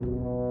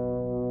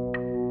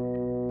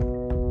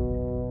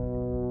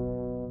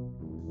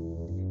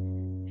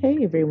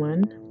Hi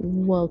everyone,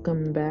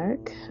 welcome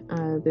back.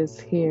 This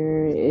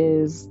here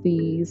is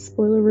the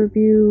spoiler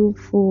review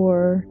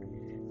for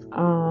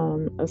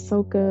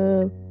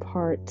Ahsoka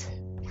Part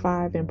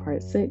 5 and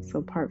Part 6.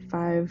 So, Part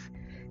 5,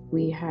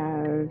 we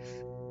have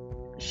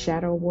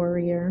Shadow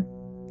Warrior.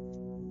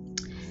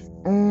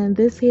 And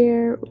this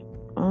here,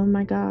 oh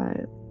my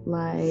god,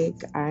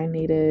 like I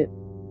needed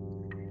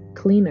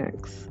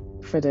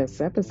Kleenex for this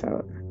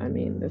episode. I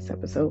mean, this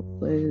episode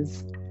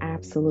was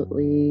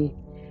absolutely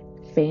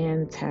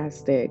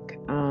fantastic.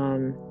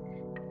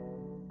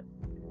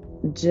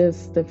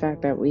 Just the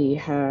fact that we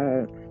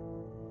had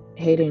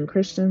Hayden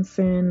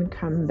Christensen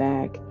come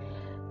back,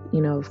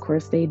 of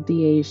course they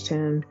de-aged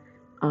him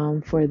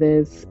for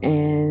this,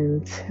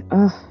 and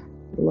oh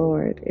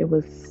Lord, it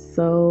was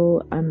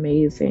so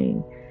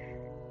amazing.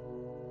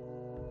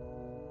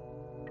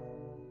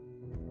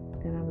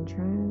 And I'm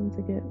trying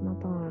to get my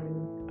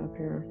phone up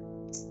here.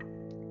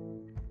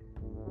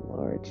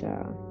 Lord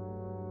child,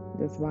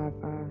 this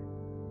Wi-Fi.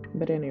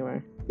 But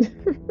anyway.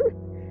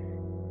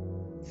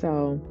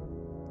 So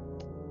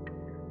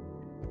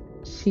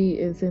she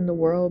is in the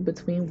world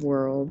between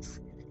worlds,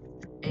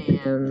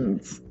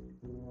 and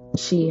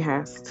she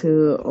has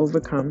to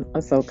overcome,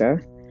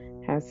 Ahsoka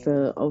has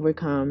to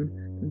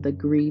overcome the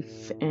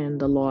grief and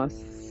the loss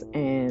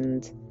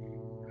and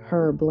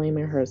her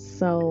blaming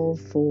herself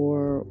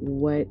for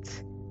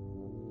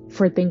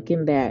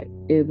thinking that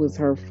it was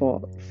her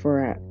fault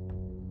for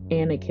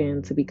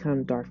Anakin to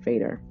become Darth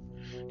Vader.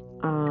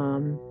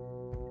 Um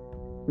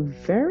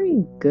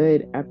Very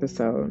good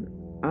episode.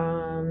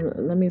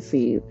 Let me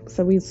see.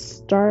 So we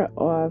start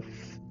off.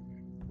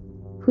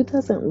 Who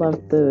doesn't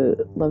love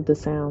the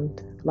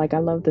sound? Like I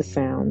love the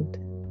sound.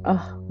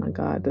 Oh my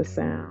god, the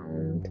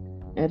sound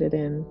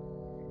editing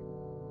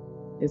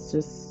is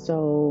just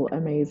so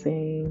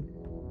amazing.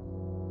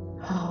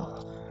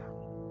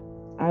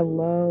 I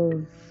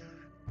love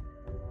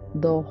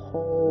the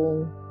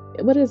whole.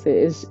 What is it?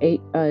 It's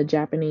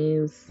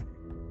Japanese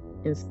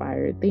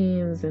inspired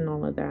themes and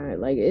all of that.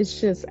 Like it's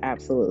just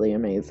absolutely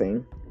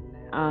amazing.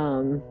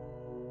 Um,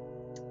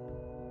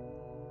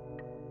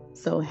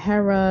 so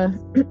Hera,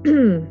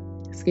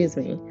 excuse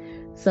me.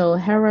 So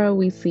Hera,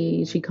 we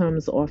see she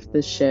comes off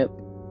the ship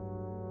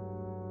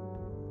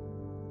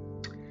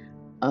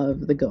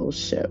of the ghost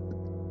ship,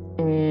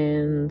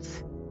 and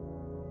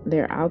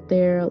they're out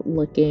there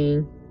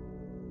looking.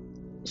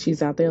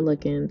 She's out there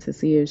looking to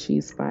see if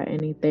she spot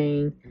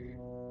anything,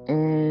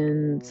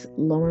 and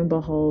lo and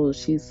behold,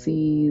 she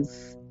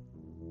sees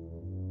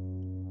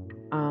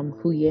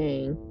Hu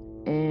Yang,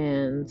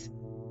 and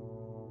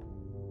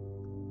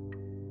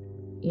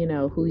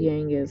Hu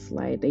Yang is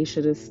like they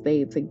should have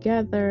stayed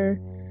together,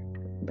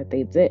 but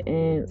they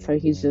didn't. So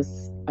he's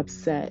just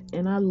upset.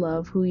 And I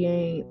love Hu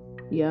Yang.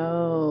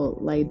 Yo,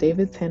 like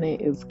David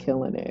Tennant is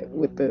killing it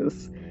with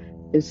this.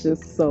 It's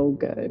just so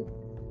good.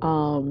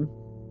 Um,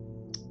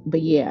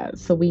 but yeah,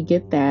 so we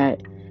get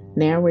that.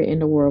 Now we're in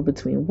the world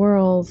between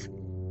worlds,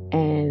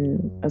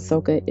 and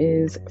Ahsoka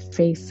is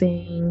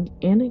facing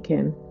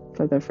Anakin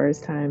for the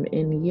first time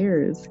in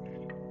years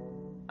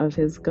of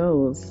his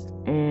ghost.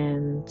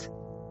 And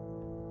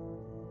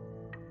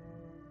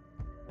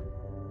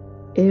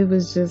it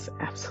was just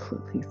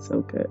absolutely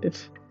so good.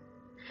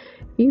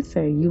 He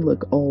said, "You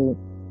look old."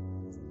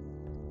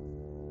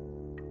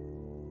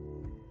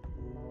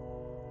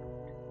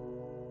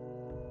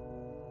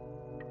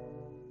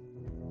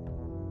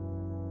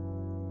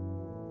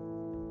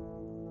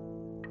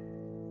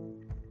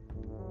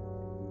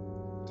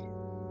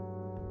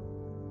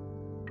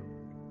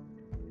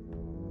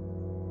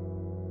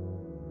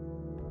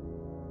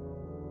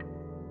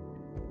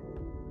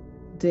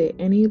 Did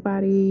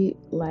anybody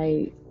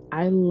like?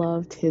 I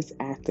loved his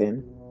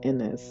acting in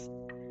this.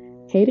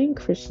 Hayden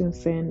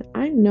Christensen,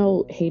 I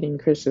know Hayden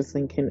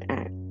Christensen can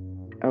act,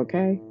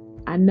 okay?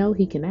 I know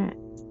he can act.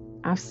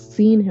 I've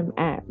seen him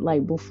act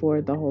like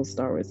before the whole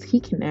Star Wars. He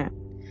can act.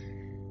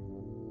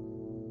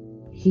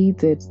 He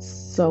did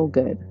so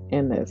good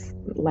in this.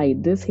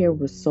 Like this here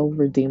was so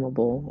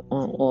redeemable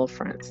on all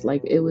fronts.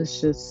 Like it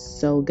was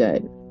just so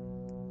good.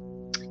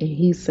 And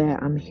he said,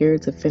 "I'm here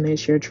to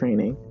finish your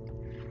training."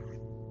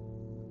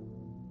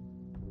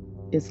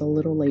 It's a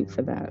little late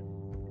for that.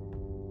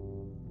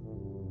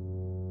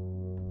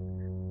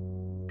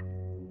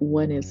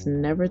 One is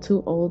never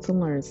too old to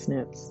learn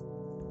snips.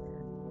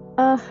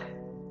 Uh,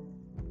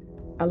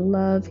 I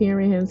love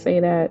hearing him say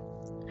that.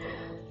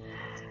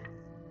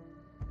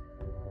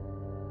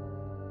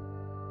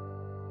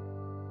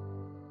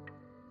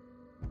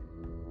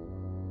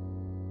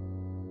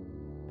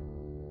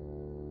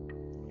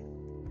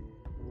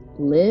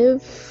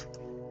 Live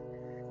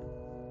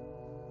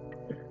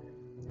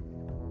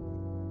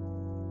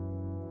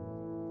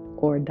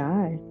or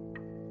die.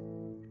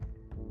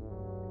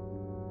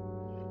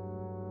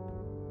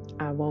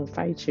 I won't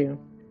fight you.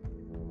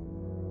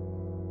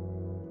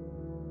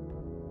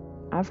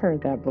 I've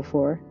heard that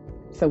before.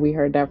 So we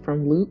heard that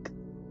from Luke.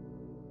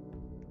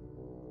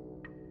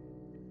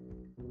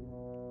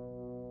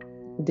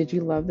 Did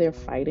you love their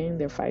fighting?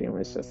 Their fighting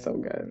was just so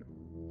good.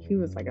 He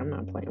was like, "I'm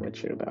not playing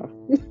with you though."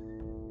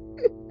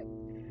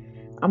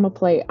 I'm a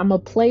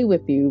play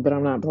with you, but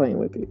I'm not playing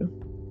with you.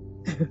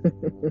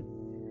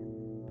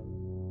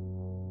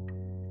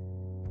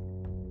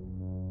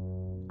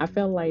 I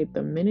feel like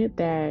the minute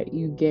that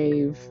you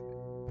gave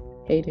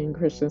Hayden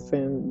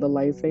Christensen the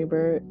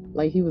lightsaber,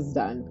 like he was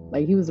done.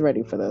 Like he was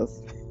ready for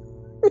this.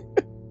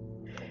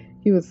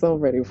 He was so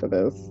ready for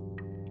this.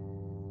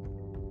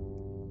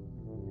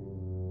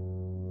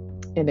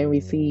 And then we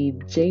see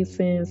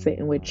Jason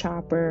sitting with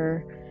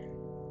Chopper,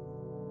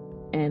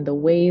 and the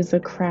waves are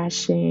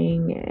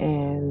crashing.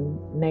 And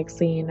next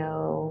thing you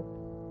know,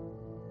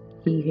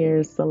 he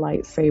hears the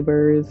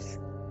lightsabers.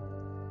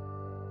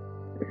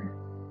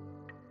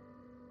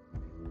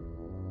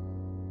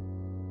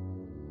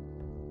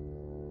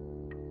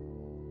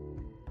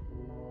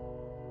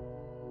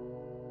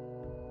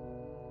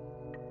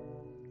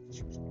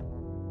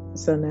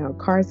 So now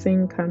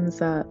Carson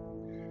comes up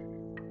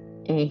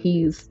and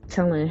he's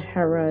telling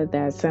Hera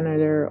that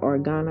Senator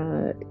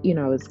Organa,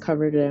 has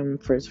covered him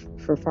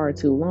for far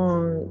too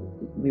long.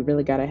 We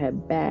really gotta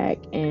head back,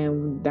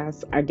 and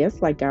that's, I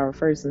guess, like our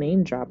first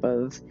name drop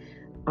of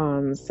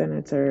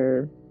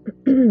Senator.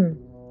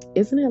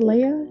 Isn't it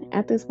Leia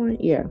at this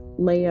point? Yeah,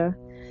 Leia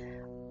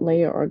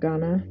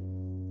Organa.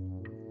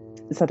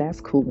 So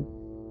that's cool.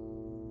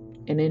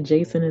 And then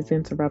Jason is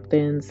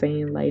interrupting,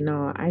 saying like,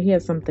 "No, I hear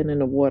something in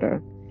the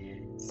water."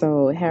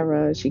 So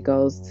Hera, she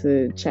goes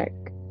to check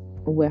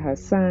with her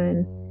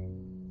son,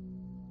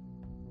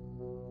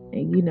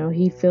 and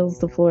he feels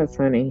the force,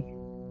 honey.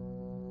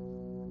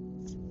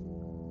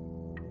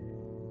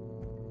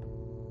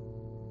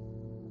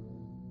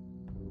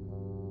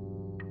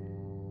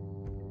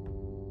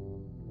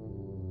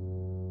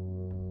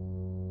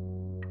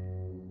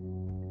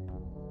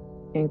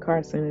 And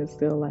Carson is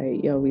still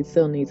like, yo, we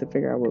still need to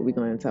figure out what we're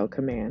going to tell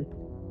Command.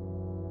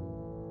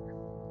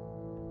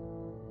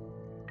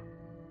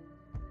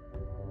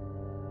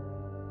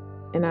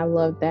 And I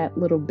love that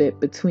little bit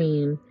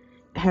between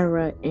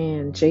Hera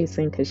and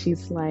Jason, because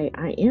she's like,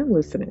 I am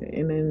listening.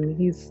 And then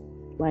he's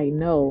like,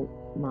 no,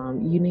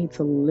 Mom, you need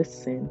to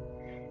listen.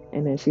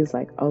 And then she's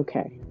like,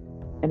 okay.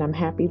 And I'm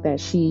happy that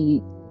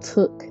she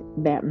took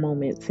that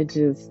moment to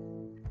just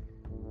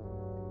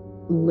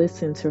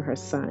listen to her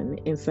son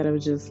instead of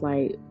just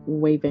like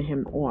waving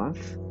him off.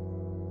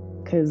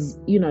 Because,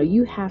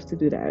 you have to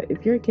do that.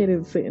 If your kid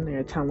is sitting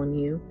there telling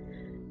you,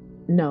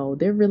 no,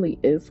 there really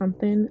is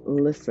something,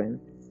 listen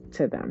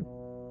to them.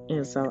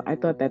 And so I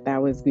thought that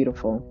that was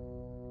beautiful.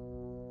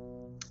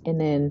 And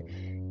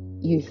then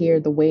you hear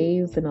the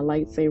waves and the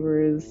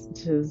lightsabers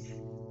just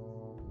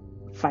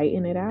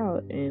fighting it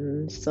out,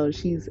 and so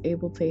she's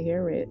able to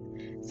hear it.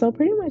 So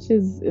pretty much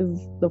is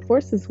the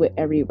force is with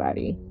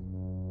everybody,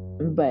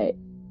 but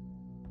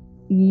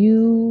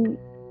you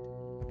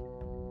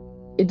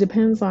it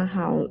depends on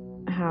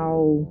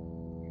how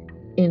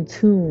in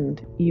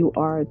tuned you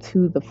are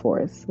to the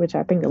force, which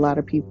I think a lot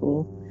of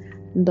people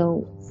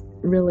don't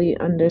really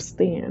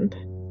understand.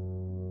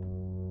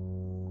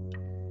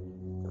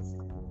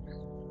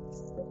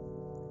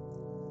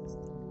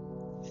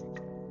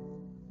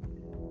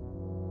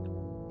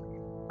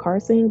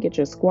 Carson, get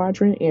your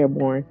squadron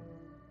airborne.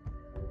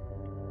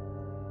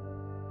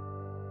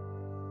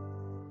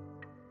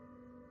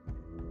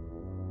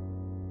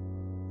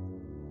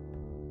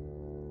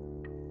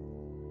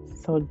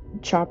 So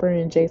Chopper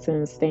and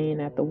Jason staying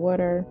at the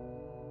water.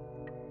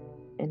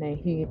 And then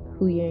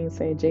Hu Yang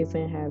said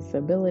Jason has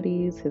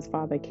abilities. His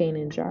father,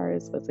 Kanan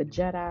Jarrus, was a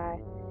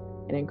Jedi.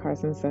 And then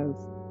Carson says,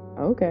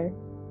 okay,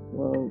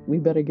 well, we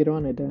better get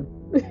on it then.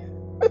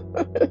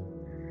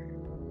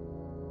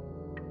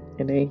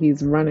 And then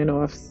he's running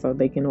off so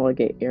they can all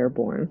get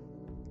airborne.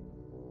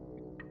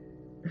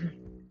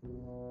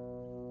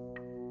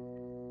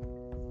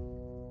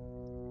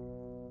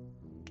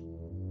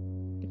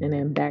 And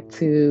then back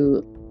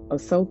to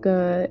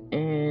Ahsoka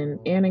and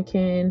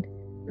Anakin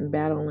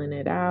battling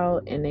it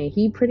out. And then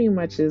he pretty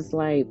much is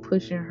like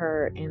pushing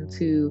her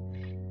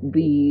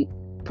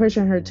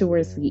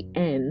towards the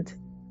end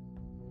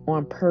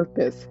on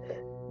purpose.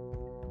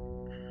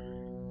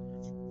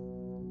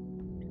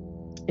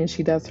 And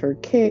she does her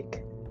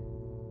kick.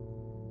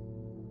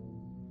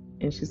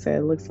 And she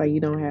said, it looks like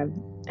you don't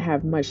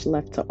have much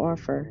left to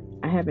offer.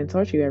 I haven't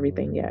taught you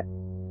everything yet.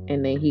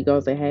 And then he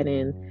goes ahead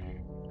and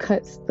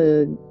cuts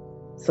the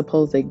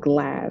supposed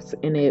glass,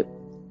 and it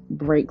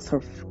breaks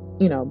her,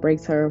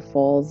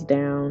 falls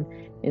down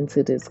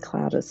into this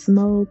cloud of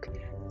smoke.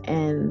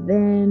 And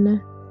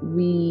then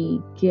we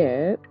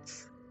get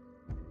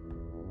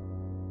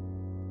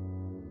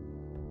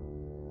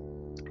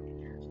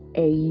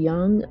a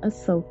young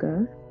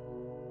Ahsoka,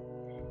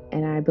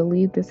 and I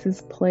believe this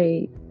is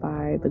played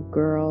by the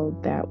girl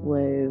that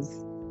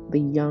was the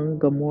young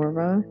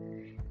Gamora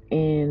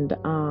and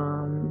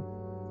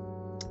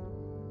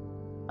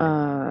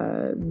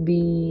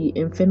the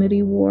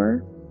Infinity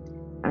War.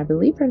 I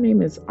believe her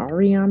name is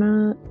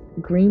Ariana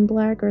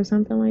Greenblack or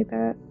something like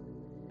that.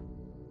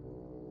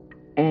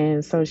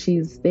 And so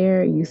she's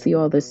there. You see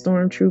all the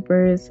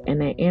stormtroopers,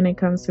 and then Anna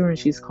comes to her and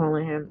she's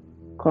calling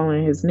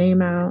his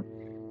name out.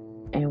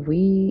 And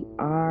we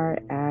are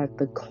at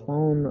the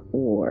Clone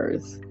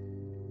Wars.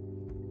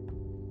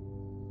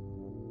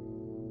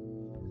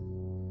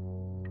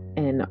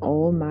 And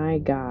oh my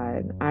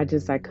God, I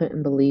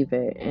couldn't believe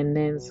it. And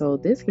then so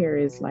this here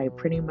is like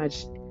pretty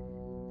much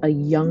a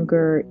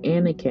younger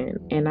Anakin.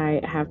 And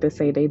I have to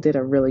say they did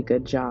a really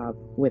good job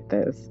with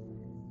this.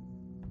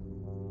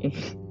 And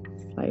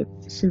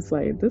she's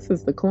like, this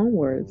is the Clone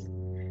Wars.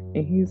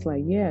 And he's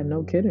like, yeah,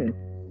 no kidding.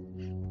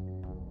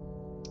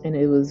 And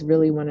it was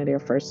really one of their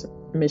first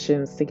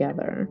missions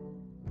together.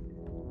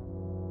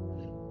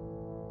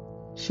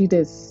 She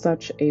did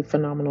such a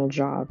phenomenal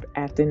job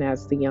acting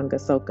as the young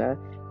Ahsoka.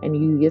 And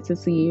you get to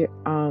see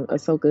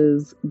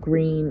Ahsoka's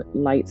green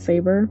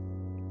lightsaber.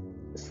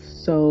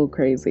 So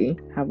crazy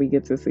how we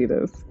get to see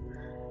this.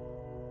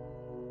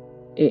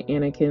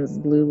 Anakin's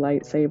blue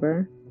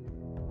lightsaber.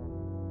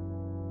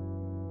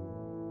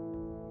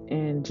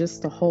 And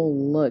just the whole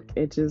look,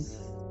 it just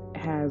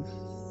has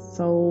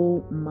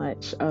so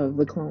much of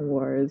the Clone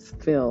Wars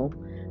feel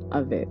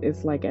of it.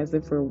 It's like as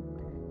if we're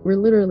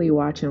literally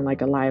watching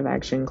like a live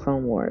action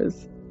Clone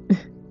Wars.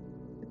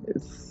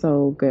 It's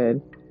so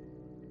good.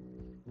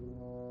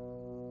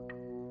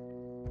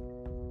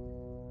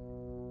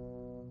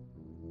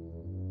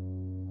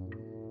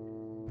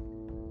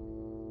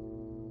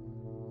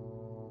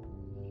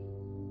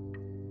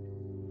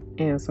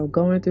 And so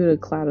going through the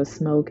cloud of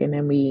smoke, and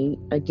then we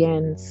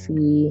again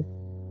see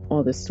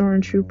all the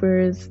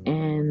stormtroopers.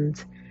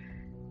 And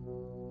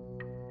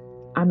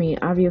I mean,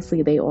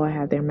 obviously they all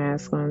have their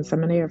masks on.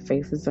 Some of their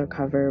faces are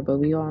covered, but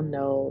we all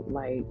know,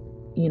 like,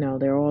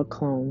 they're all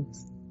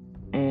clones.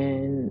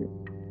 And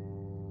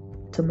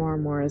Tamar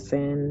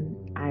Morrison,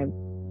 I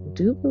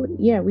do believe,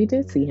 yeah, we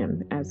did see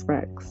him as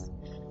Rex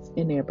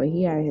in there, but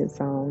he had his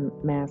own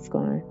mask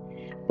on.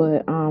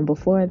 But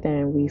before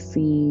then, we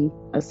see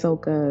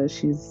Ahsoka.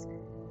 She's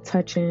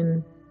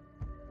touching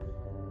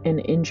an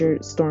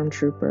injured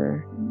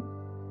stormtrooper,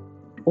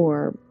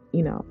 or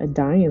a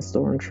dying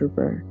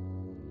stormtrooper,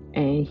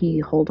 and he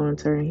hold on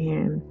to her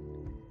hand.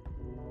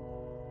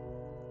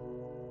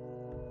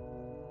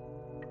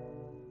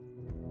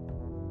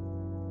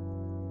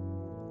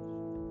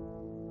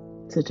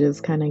 To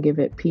just kind of give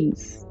it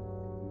peace.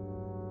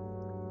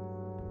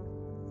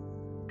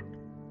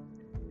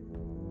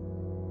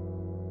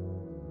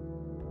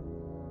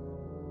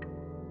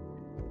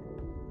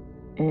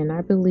 And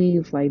I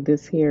believe like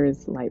this here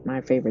is like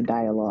my favorite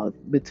dialogue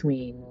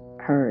between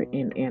her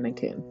and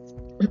Anakin.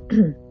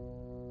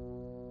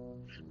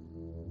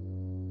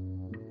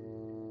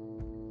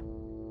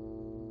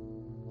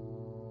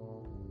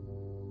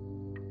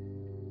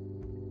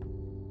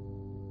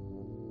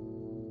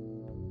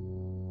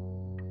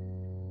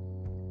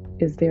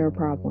 Is there a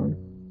problem?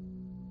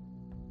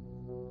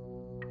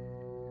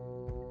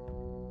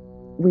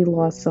 We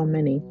lost so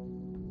many.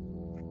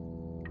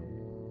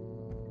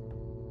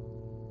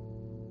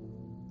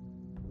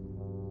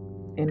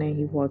 And then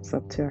he walks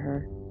up to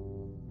her.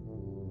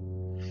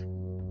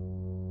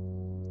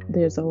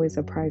 There's always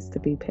a price to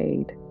be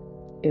paid.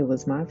 It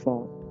was my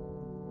fault.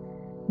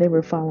 They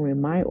were following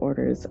my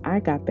orders. I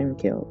got them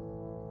killed.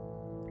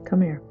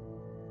 Come here.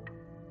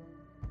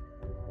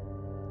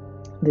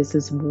 This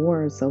is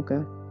war,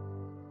 Ahsoka.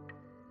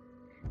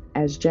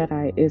 As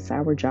Jedi, it's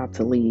our job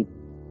to lead.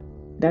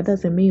 That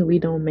doesn't mean we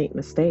don't make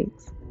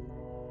mistakes,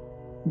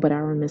 but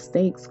our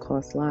mistakes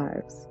cost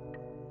lives.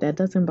 That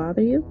doesn't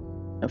bother you?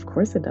 Of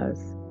course it does.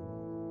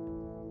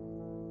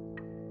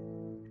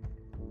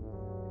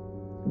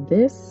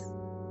 This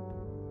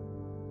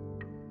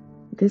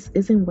this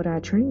isn't what I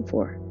trained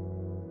for.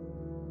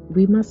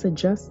 We must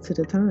adjust to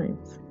the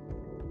times.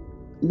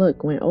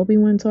 Look, when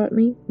Obi-Wan taught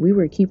me, we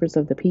were keepers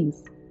of the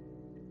peace.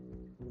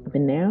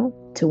 But now,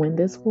 to win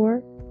this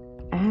war,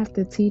 I have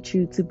to teach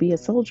you to be a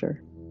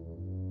soldier.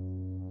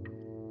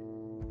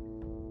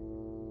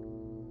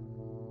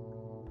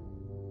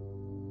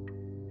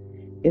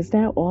 Is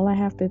that all I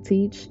have to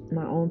teach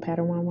my own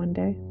Padawan one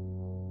day?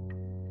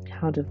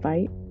 How to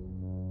fight?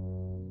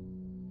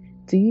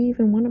 Do you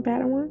even want a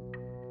Padawan?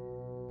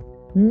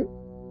 Hmm?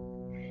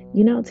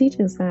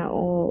 Teaching's not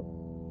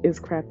all it's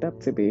cracked up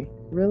to be.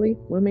 Really?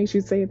 What makes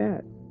you say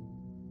that?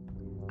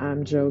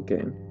 I'm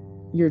joking.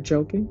 You're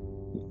joking?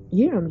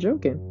 Yeah, I'm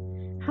joking.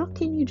 How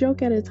can you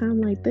joke at a time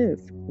like this?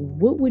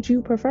 What would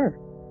you prefer?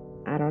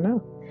 I don't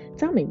know.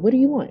 Tell me, what do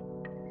you want?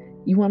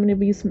 You want me to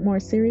be more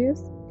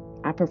serious?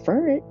 I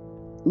prefer it.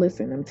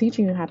 Listen, I'm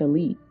teaching you how to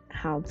lead,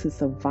 how to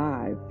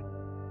survive.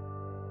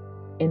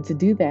 And to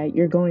do that,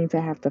 you're going to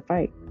have to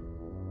fight.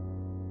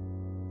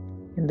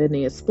 And then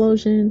the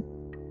explosion.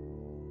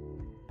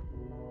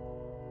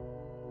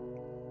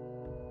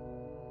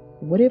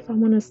 What if I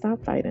want to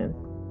stop fighting?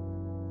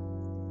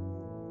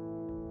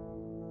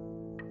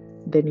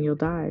 Then you'll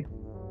die.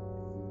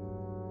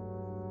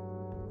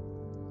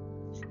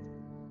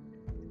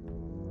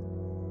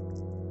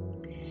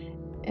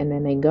 And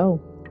then they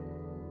go.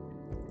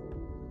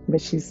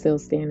 But she's still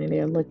standing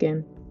there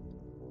looking.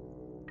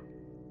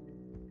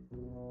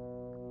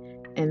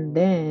 And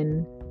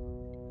then,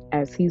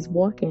 as he's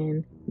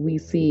walking, we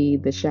see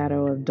the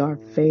shadow of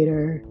Darth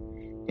Vader.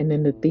 and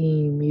then the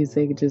theme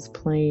music just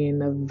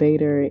playing of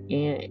Vader,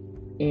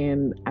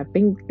 and I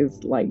think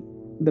it's like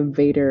the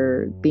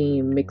Vader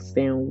theme mixed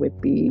in with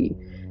the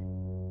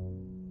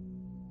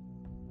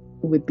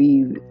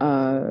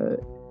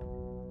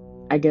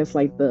I guess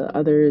like the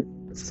other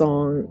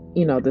song,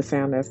 the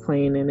sound that's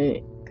playing in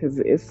it, because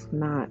it's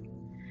not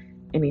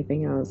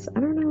anything else. I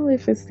don't know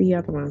if it's the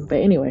other one, but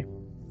anyway,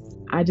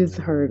 I just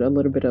heard a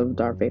little bit of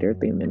Darth Vader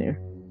theme in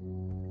there.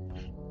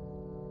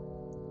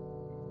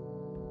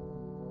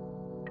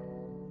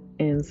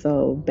 And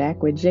so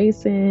back with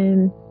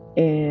Jason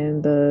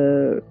and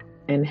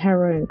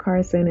Hera and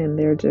Carson, and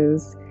they're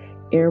just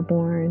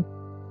airborne,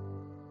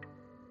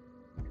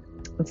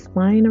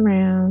 flying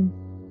around,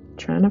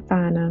 trying to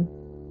find them.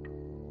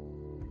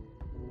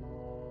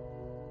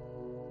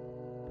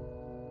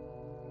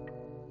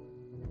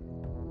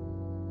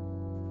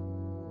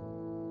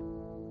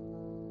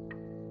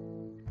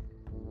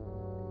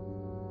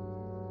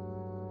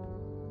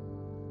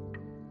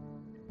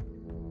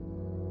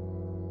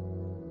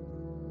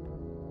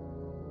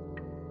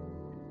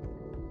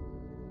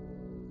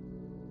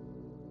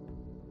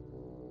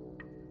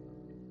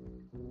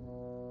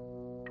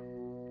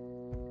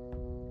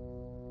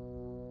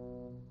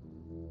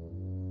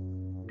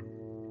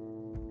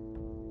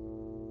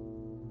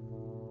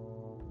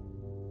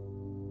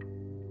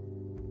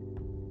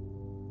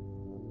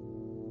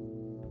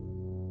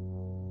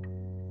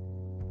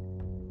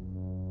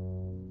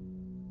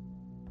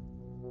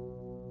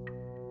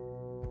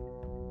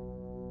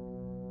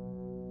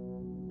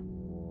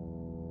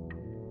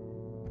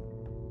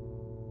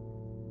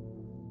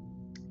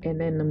 And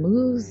then the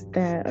moves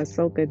that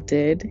Ahsoka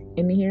did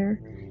in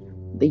here,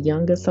 the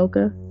young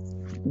Ahsoka,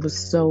 was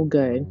so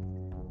good.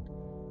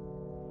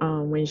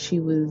 When she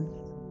was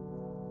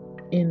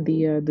in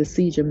the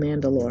siege of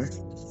Mandalore,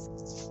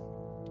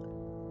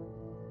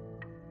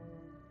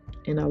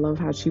 and I love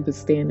how she was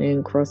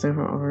standing, crossing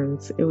her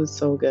arms. It was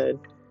so good.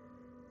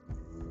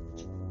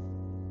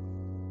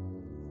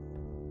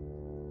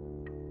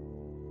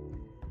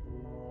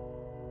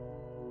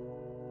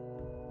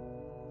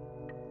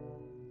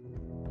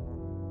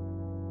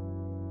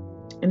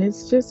 And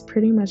it's just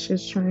pretty much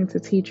just trying to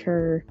teach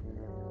her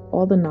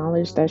all the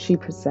knowledge that she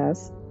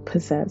possess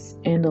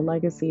and the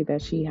legacy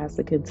that she has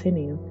to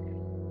continue.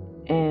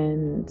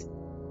 And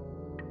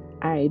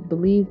I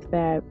believe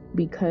that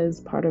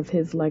because part of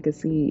his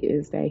legacy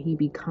is that he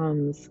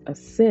becomes a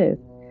Sith,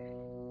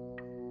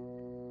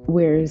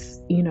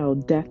 whereas,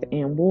 death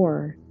and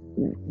war,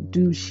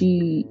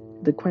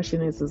 the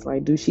question is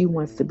like, do she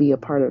wants to be a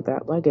part of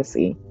that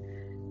legacy?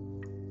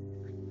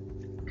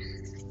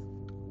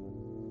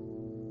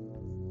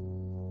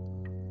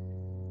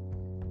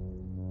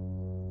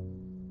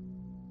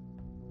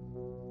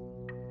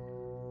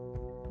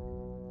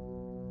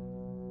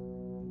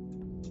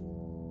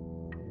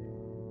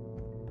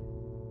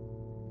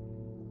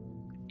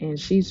 And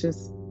she's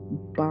just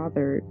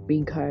bothered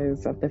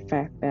because of the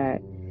fact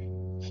that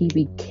he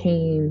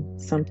became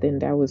something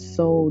that was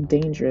so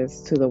dangerous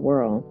to the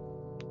world.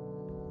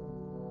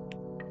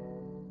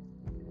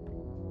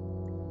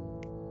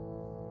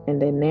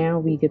 And then now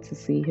we get to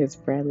see his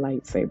red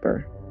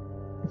lightsaber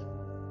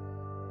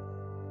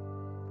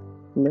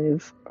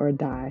live or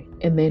die.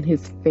 And then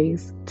his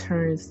face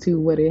turns to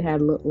what it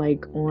had looked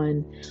like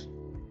on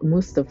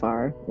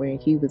Mustafar, where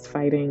he was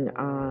fighting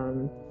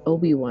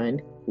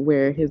Obi-Wan,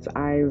 where his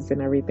eyes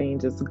and everything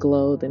just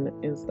glowed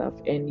and stuff.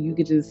 And you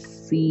could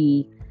just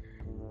see,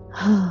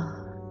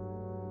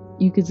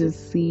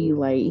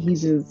 like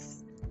he's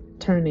just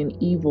turning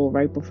evil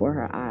right before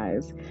her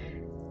eyes.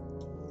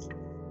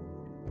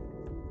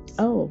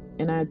 Oh,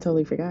 and I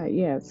totally forgot.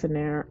 Yeah, so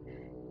now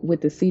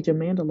with the Siege of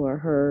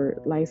Mandalore,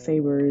 her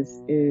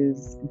lightsabers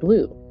is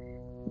blue.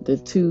 The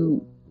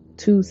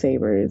two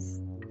sabers.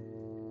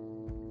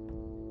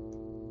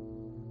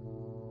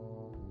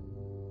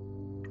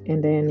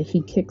 And then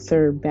he kicks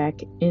her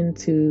back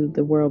into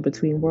the world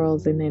between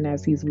worlds, and then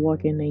as he's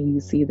walking, then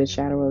you see the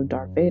shadow of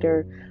Darth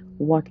Vader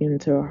walking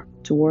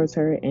towards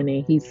her, and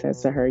then he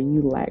says to her,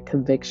 "You lack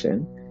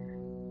conviction."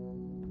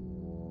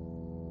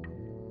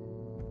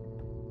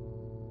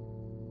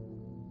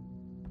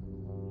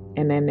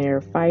 And then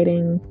they're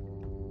fighting.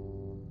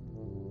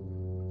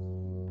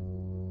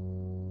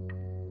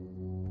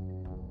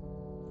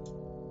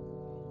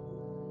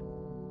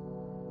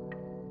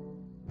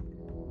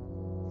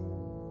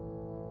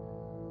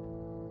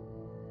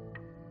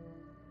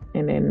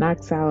 And then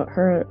knocks out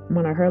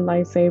one of her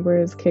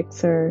lightsabers,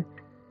 kicks her.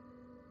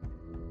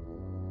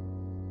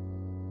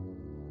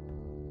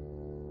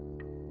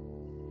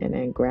 And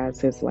then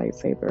grabs his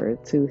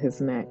lightsaber to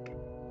his neck.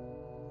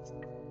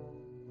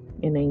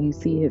 And then you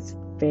see his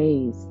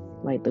face,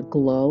 like the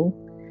glow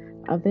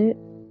of it.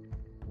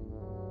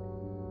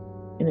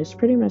 And it's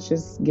pretty much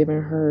just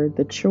giving her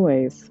the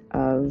choice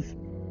of,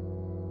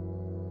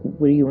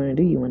 what do you want to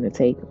do? You want to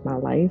take my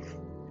life?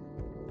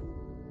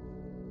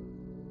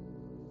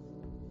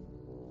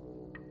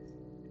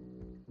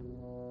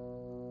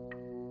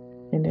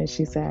 And then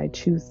she said, "I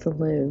choose to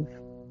live."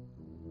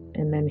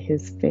 And then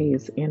his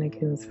face,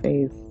 Anakin's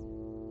face,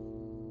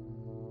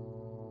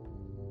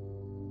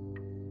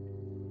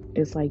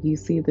 it's like you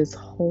see this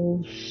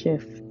whole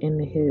shift in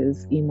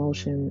his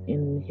emotion,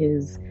 in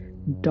his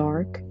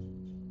dark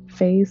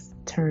face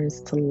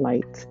turns to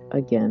light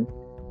again.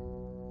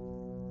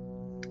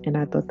 And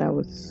I thought that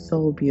was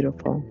so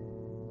beautiful.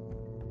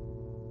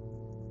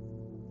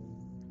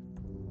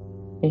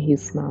 And he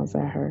smiles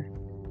at her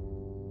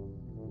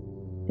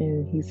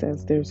and he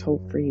says, "There's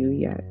hope for you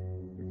yet."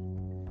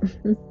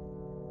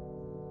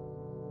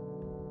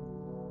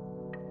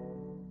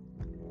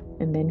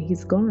 And then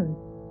he's gone.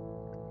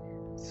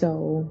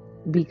 So,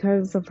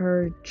 because of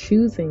her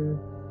choosing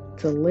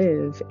to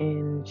live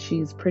and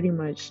she's pretty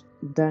much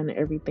done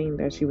everything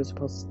that she was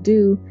supposed to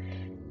do,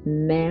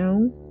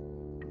 now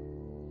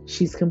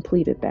she's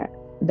completed that.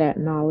 That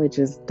knowledge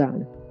is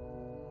done.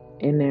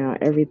 And now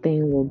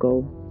everything will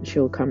go,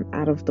 she'll come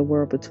out of the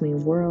world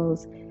between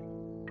worlds,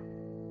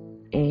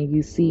 and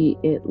you see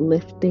it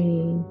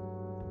lifting,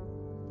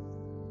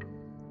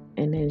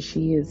 and then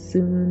she is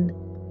soon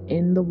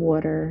in the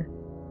water,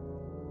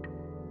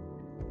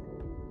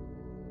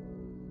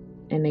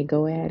 and they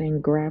go ahead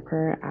and grab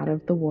her out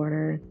of the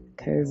water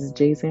because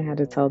Jason had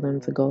to tell them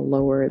to go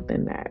lower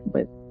than that,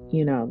 but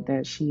you know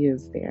that she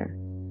is there.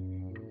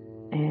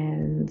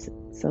 And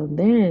so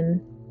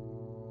then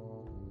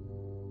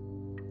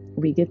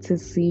we get to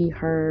see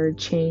her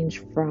change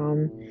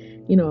from,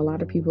 a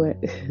lot of people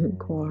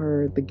call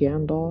her the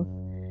Gandalf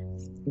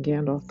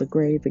the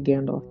Gray to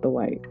Gandalf the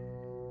White.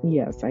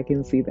 Yes, I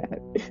can see that.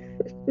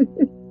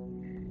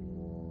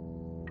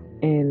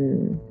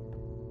 And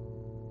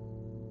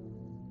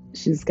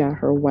she's got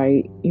her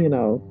white,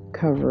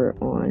 cover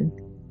on.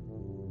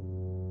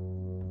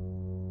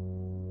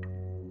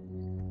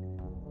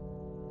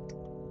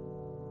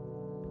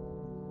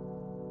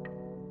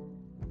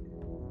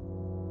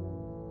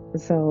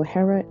 So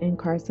Hera and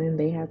Carson,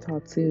 they had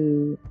talked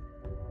to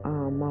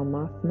Mon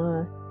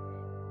Mothma,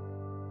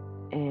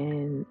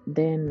 and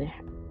then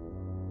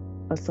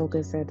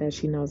Ahsoka said that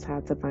she knows how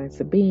to find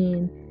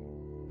Sabine.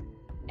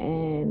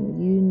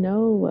 And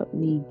what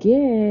we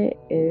get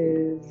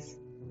is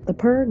the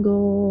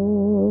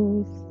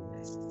Purgles.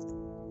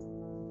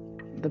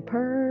 The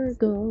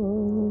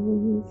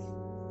Purgles.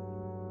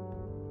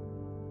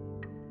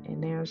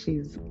 And now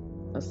she's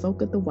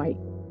Ahsoka the White.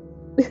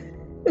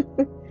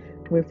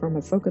 We're from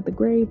Ahsoka the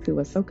Gray to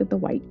Ahsoka the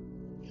White.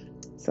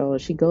 So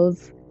she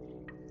goes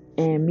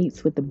and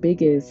meets with the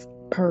biggest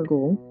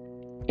Purgle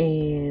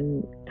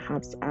and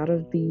hops out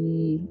of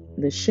the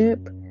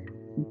ship,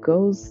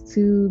 goes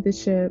to the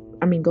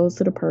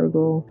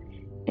Purgle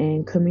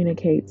and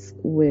communicates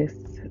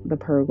with the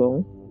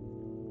Purgle.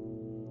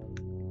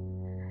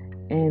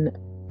 And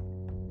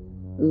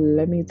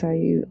let me tell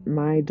you,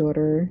 my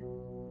daughter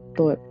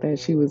thought that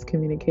she was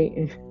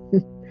communicating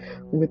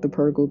with the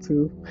Purgle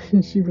too.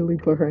 She really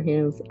put her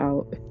hands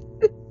out.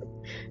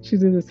 She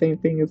did the same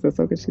thing as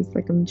Ahsoka. She's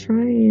like, I'm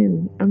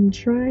trying.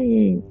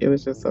 It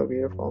was just so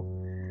beautiful.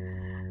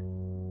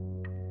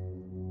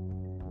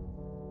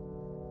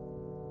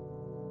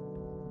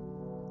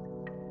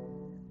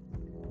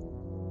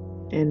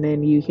 And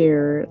then you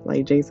hear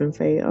like Jason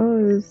say,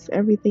 "Oh, it's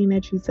everything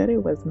that you said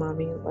it was,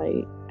 mommy."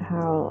 Like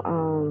how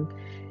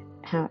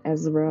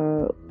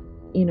Ezra,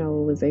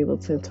 was able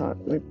to talk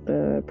with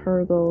the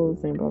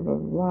Purgles and blah blah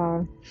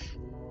blah.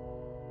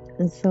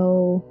 And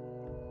so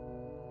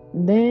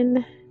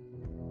then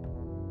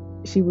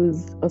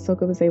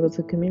Ahsoka was able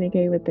to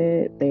communicate with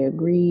it. They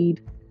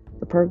agreed.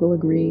 The Purgle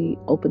agreed,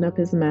 opened up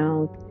his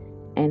mouth,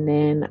 and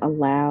then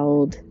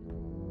allowed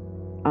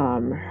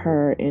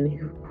her and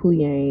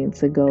Huyang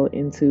to go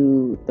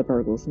into the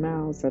Purgle's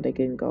mouth so they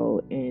can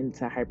go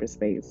into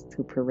hyperspace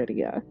to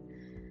Peridia.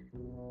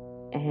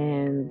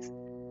 And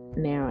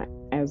now,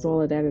 as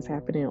all of that is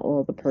happening,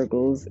 all the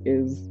Purgles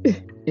is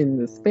in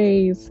the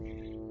space,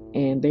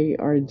 and they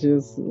are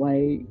just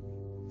like,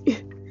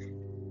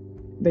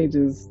 they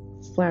just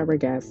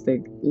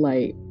flabbergasted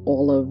like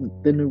all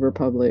of the New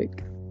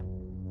Republic,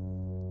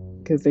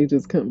 because they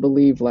just couldn't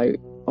believe, like,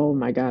 oh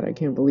my god, I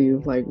can't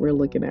believe like we're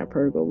looking at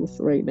Purgles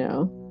right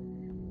now.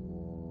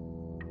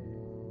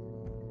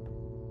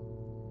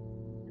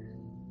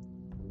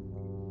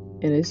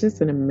 And it's just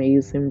an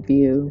amazing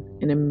view,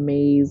 an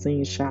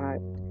amazing shot.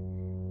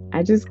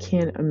 I just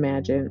can't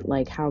imagine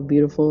like how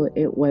beautiful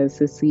it was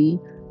to see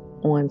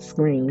on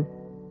screen.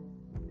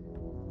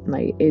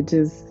 Like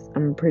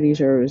I'm pretty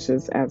sure it was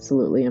just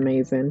absolutely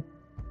amazing.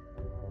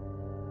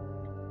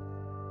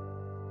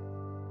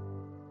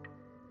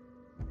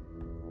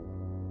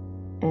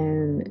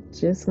 And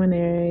just when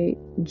they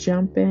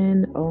jump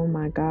in, oh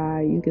my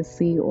god, you can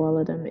see all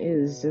of them. It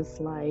is just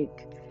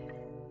like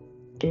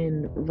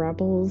in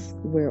Rebels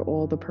where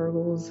all the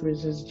Purgles were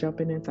just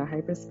jumping into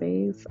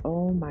hyperspace.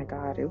 Oh my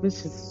god, it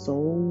was just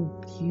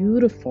so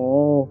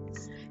beautiful.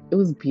 It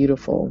was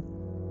beautiful.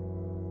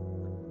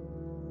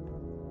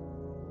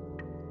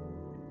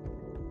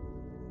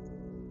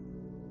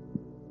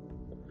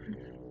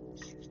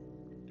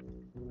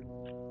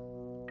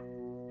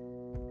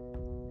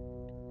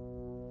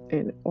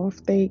 And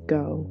off they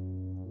go.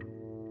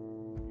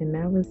 And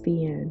that was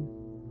the end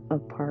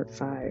of part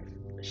 5.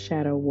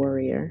 Shadow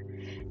Warrior.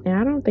 And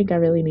I don't think I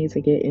really need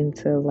to get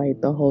into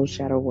like the whole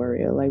Shadow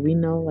Warrior. Like we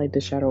know like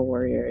the Shadow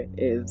Warrior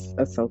is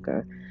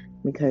Ahsoka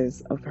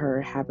because of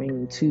her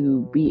having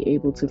to be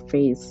able to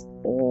face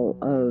all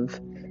of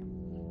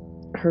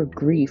her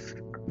grief,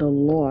 the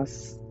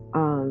loss.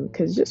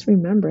 Cause just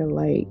remember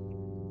like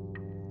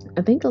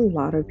I think a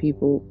lot of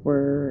people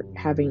were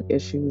having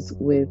issues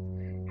with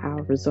how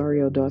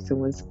Rosario Dawson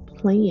was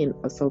playing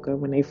Ahsoka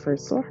when they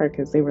first saw her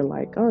because they were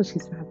like, oh,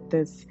 she's not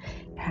this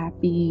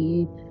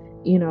happy,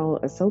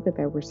 Ahsoka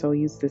that we're so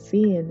used to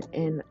seeing.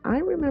 And I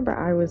remember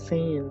I was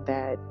saying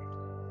that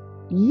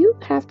you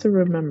have to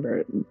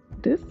remember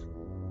this.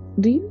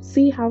 Do you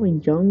see how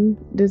young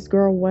this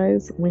girl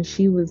was when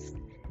she was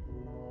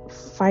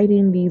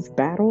fighting these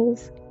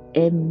battles?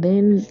 And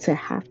then to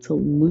have to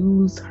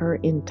lose her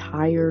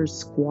entire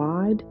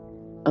squad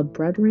of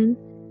brethren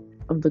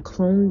of the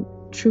clone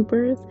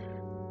troopers,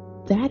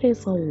 that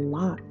is a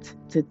lot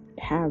to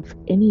have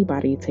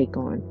anybody take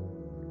on.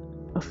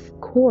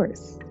 Of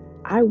course,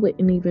 I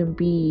wouldn't even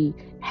be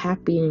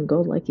happy and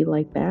go lucky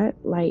like that.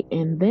 Like,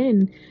 and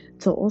then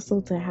to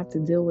have to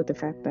deal with the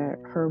fact that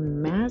her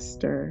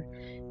master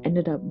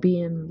ended up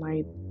being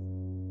like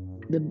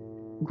the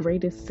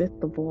greatest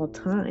Sith of all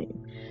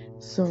time.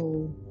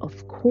 So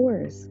of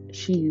course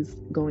she's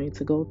going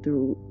to go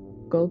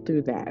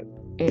through that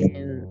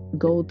and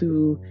go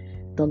through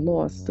the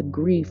loss, the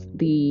grief,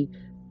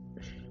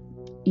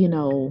 you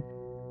know,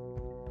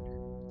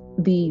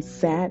 the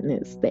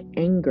sadness, the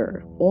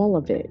anger, all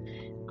of it.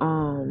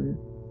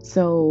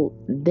 So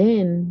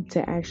then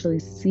to actually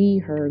see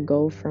her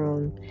go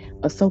from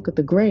Ahsoka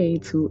the Gray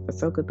to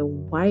Ahsoka the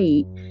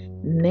White,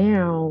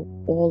 now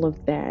all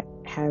of that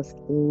has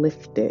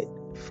lifted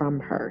from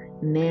her.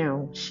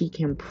 Now she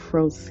can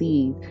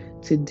proceed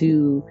to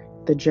do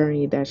the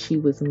journey that she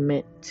was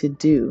meant to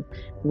do,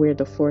 where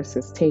the Force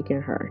has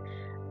taken her.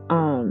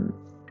 Um,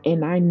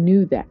 and I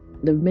knew that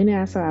the minute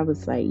I saw, I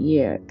was like,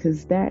 yeah,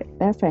 because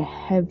that's a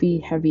heavy,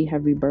 heavy,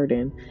 heavy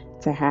burden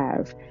to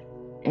have.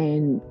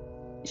 And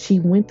she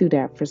went through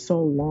that for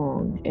so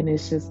long, and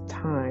it's just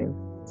time.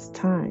 It's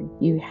time.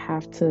 You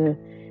have to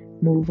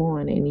move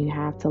on and you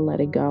have to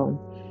let it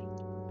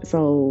go.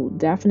 So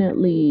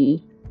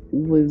definitely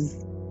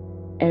was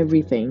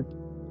everything.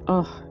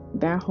 Oh,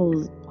 that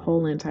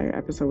whole entire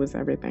episode was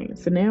everything.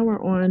 So now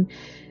we're on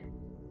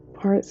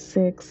part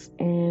 6,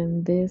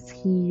 and this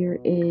here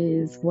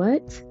is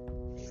what?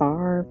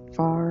 Far,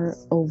 far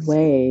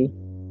away.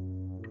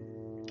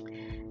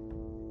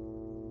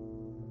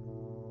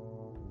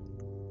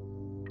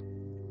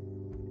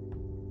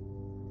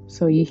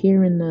 So you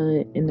hear in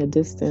the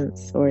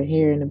distance or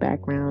hear in the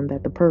background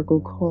that the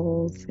Purgle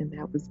calls, and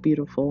that was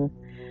beautiful.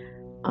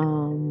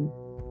 Um,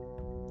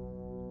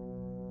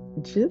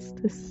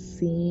 just the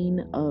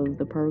scene of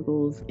the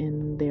Purgles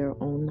in their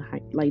own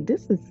like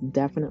this is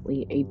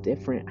definitely a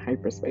different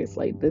hyperspace.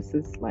 Like this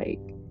is like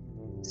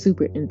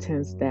super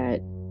intense.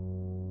 That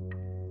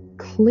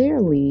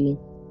clearly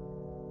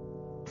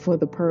for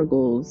the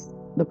Purgles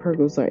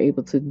are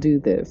able to do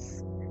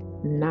this,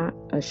 not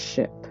a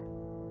ship.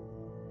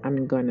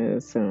 I'm gonna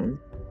assume,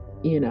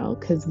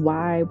 because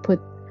why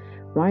put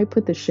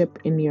the ship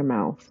in your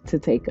mouth to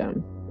take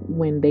them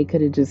when they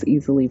could have just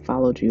easily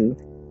followed you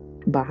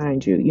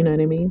behind you? You know what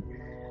I mean?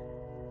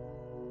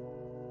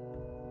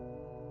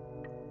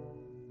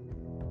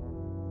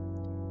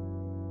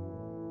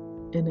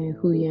 And then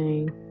Hu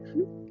Yang,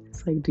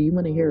 it's like, do you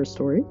want to hear a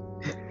story?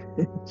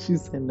 She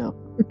said no.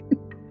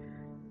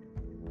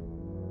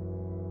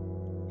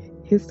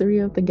 History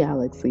of the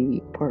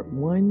Galaxy, part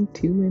 1,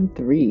 2, and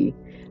 3.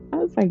 I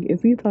was like,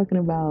 is he talking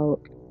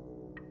about,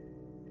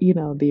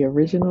 the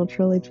original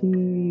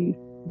trilogy,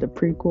 the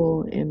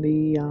prequel, and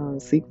the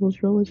sequel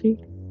trilogy?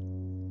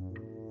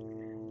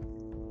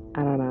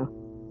 I don't know.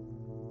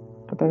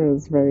 I thought it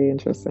was very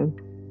interesting.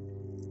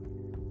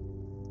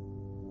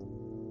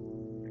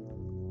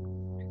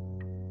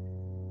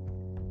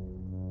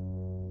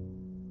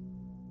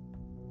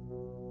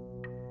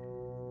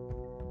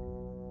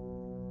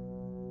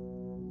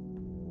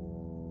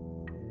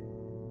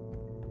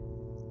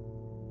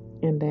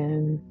 And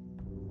then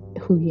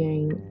Hu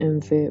Yang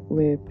ends it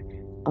with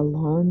a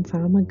long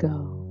time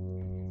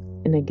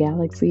ago in a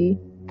galaxy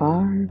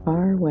far,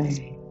 far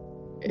away.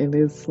 And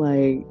it's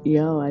like,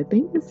 yo, I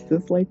think it's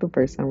just like the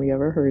first time we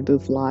ever heard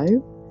this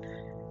live.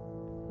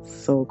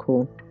 So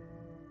cool.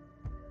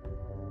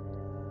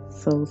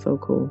 So, so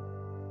cool.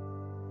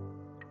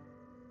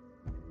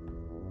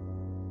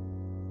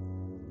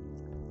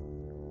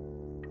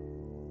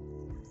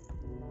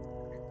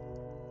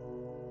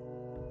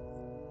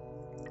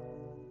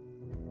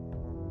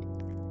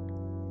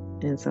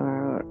 And so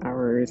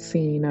our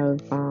scene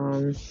of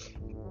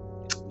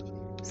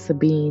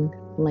Sabine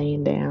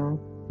laying down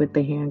with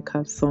the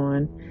handcuffs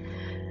on.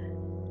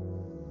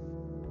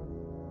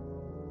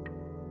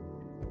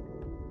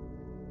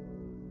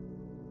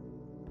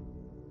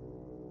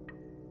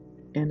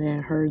 And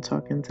then her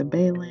talking to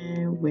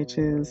Balin, which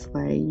is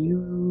like,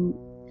 you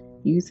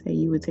say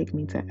you would take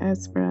me to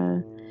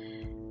Espra.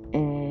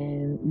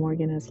 And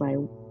Morgan is like,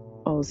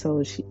 Oh,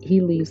 so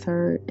he leaves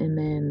her, and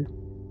then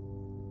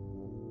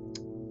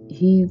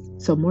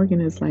so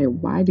Morgan is like,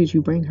 why did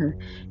you bring her?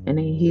 And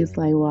then he's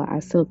like, well, I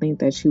still think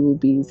that she will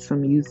be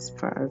some use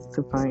for us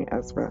to find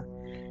Ezra.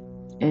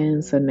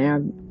 And so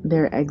now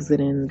they're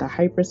exiting the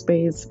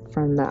hyperspace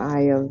from the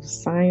Eye of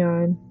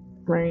Sion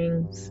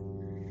rings,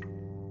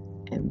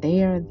 and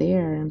they are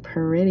there in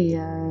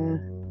Peridia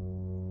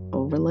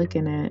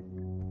overlooking it.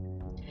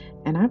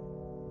 And I'm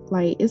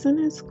like, isn't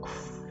this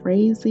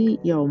crazy?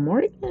 Yo,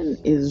 Morgan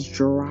is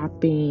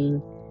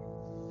dropping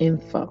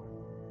info.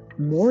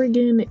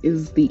 Morgan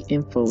is the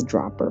info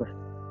dropper.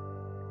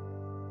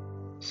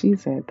 She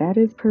said, that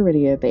is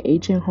Peridia, the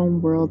ancient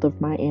home world of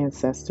my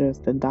ancestors,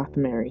 the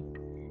Dothmeri.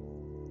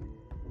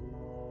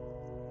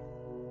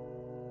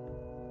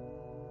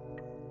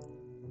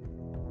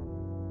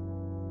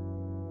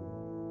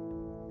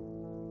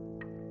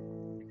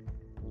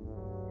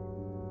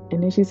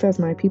 And then she says,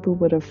 my people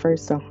were the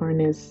first to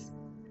harness.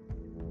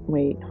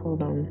 Wait,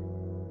 hold on.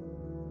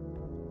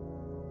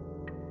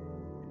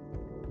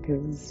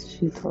 Because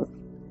she talked.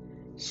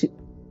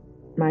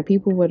 My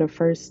people were the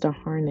first to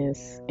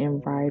harness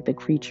and ride the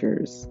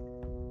creatures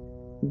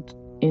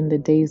in the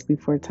days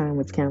before time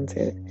was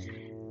counted.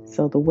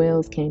 So the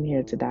whales came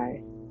here to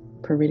die.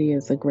 Peridia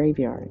is a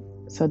graveyard.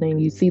 So then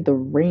you see the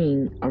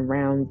ring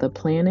around the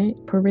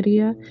planet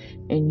Peridia,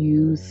 and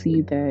you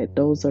see that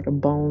those are the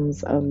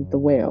bones of the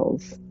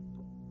whales.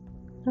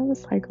 I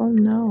was like, oh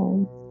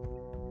no.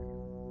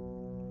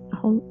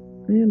 Oh,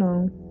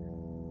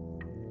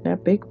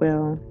 that big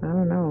whale, I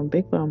don't know.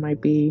 Big whale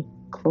might be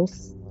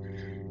close,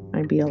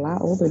 might be a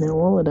lot older than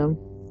all of them.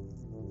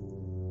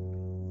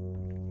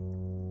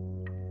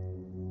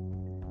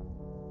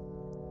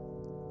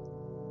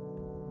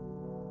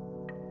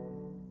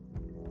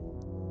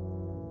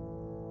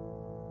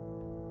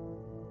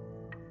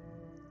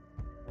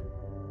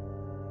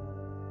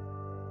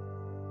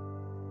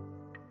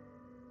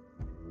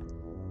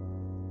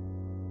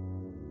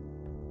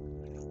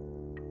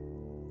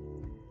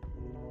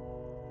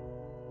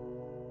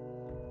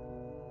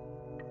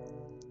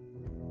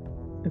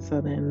 And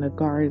so then the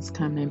guards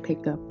come and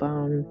pick up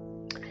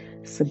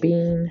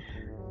Sabine,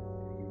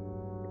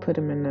 put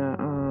him in the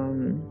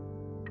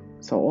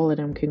so all of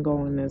them can go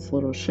on this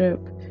little ship,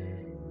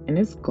 and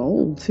it's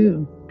gold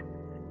too.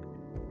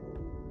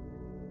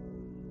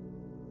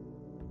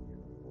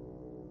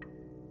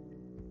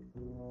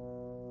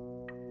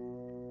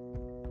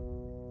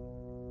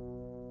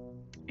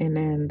 And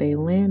then they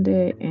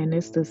landed, and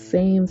it's the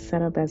same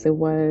setup as it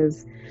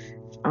was.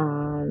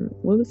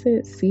 What was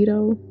it,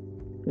 Cedo,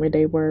 where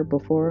they were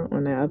before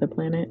on that other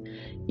planet?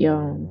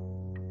 Yo,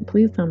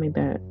 please tell me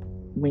that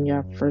when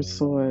y'all first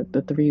saw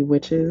the three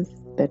witches,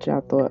 that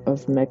y'all thought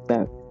of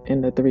Macbeth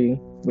and the three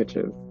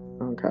witches.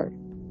 Okay.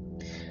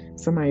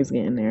 Somebody's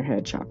getting their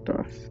head chopped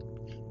off.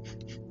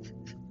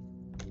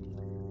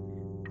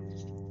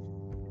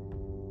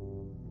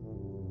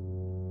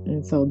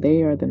 And so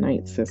they are the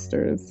Night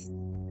Sisters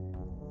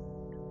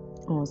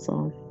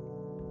also.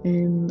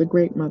 And the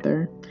Great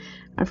Mother.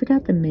 I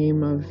forgot the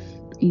name of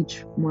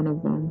each one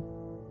of them.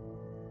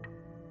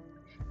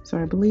 So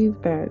I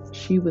believe that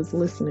she was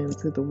listening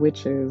to the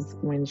witches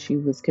when she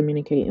was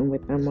communicating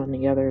with them on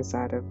the other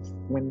side of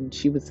when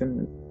she was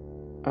in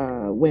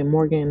when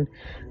Morgan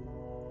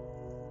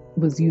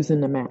was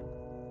using the map.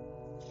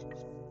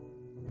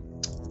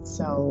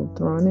 So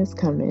Thrawn is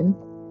coming,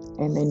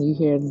 and then you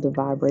hear the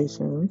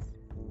vibrations,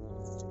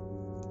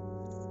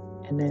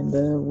 and then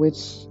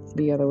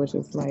the other witch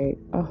is like,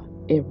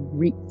 oh, it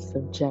reeks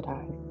of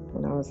Jedi.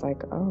 And I was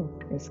like, oh,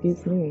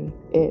 excuse me,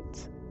 it.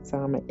 So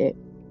I'm an it.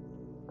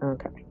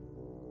 Okay.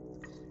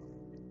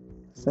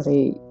 So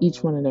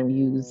each one of them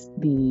use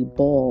the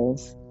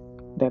balls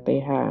that they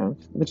have,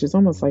 which is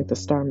almost like the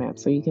star map.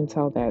 So you can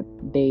tell that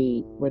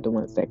they were the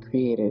ones that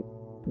created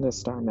the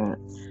star map,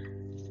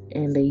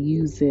 and they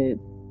use it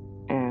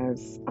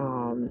as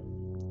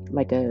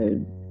like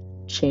a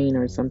chain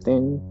or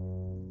something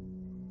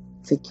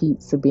to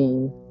keep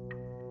Sabine.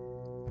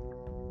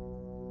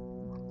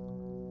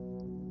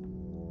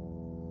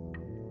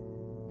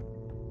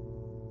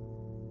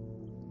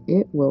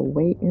 It will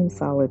wait in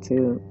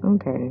solitude.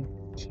 Okay,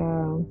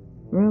 child.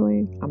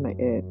 Really? I'm an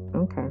it.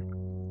 Okay.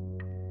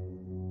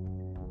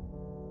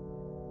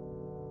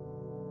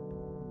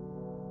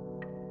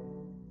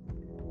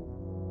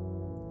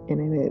 And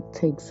then it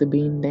takes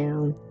Sabine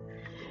down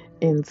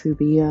into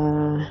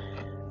the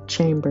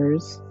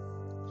chambers,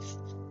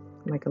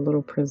 like a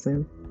little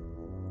prison.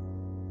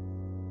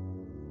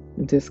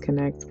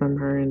 Disconnects from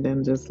her and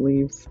then just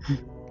leaves.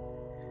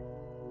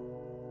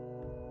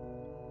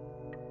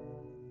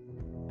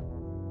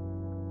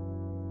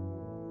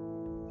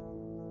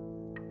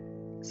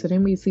 So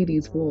then we see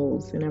these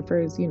wolves, and at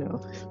first,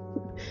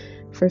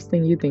 first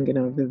thing you're thinking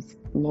of is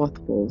loth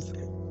wolves,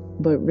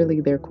 but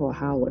really they're called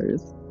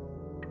howlers.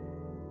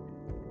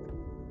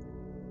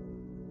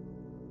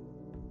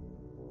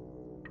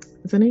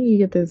 So then you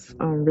get this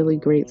really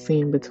great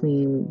scene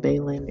between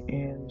Balin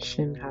and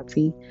Shin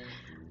Hati,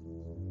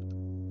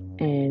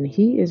 and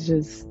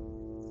he's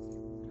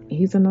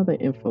another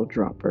info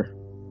dropper.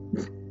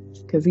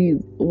 Because he,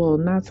 well,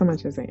 not so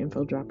much as an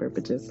info dropper,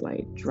 but just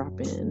like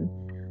dropping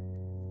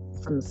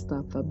some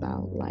stuff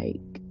about like,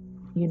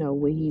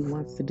 what he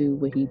wants to do,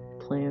 what he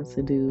plans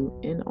to do,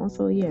 and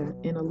also, yeah,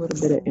 and a little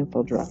bit of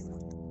info drop.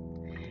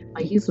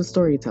 Like he's a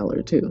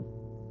storyteller too.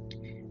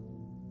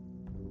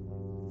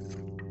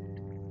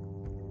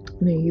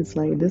 And he's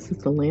like, this is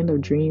the land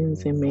of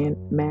dreams and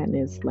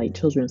madness, like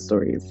children's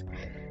stories.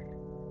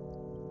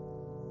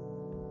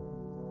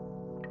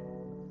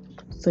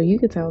 So you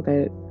could tell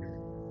that.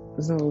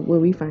 So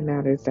what we find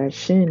out is that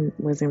Shin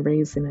wasn't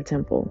raised in a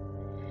temple.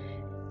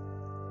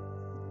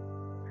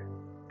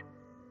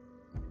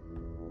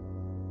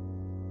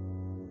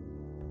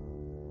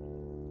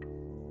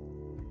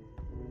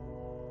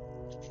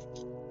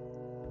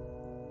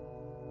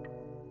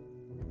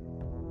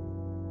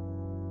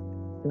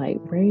 Like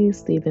Ray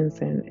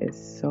Stevenson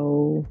is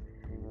so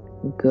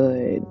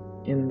good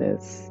in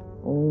this.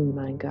 Oh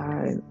my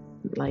God.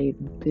 Like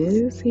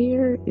this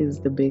here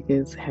is the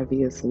biggest,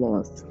 heaviest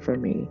loss for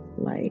me.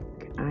 Like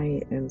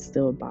I am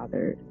still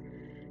bothered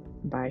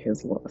by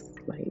his loss.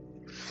 Like,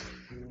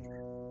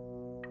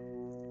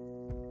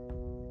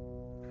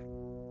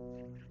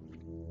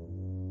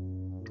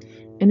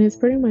 and it's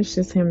pretty much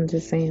just him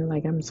just saying,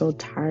 like, I'm so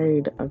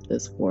tired of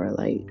this war.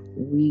 Like,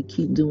 we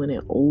keep doing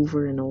it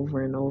over and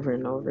over and over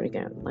and over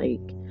again.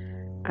 Like,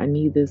 I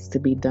need this to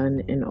be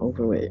done and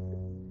over with.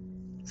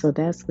 So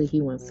that's what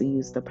he wants to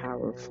use the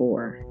power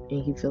for.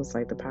 And he feels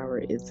like the power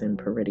is in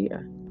Peridia.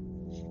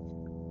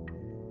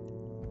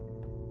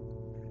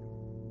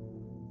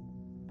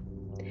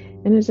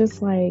 And it's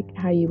just like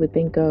how you would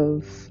think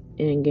of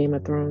in Game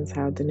of Thrones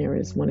how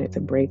Daenerys wanted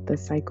to break the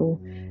cycle,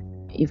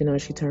 even though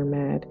she turned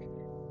mad.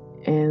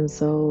 And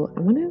so I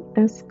wonder if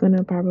that's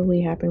gonna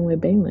probably happen with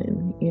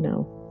Balin,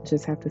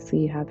 just have to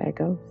see how that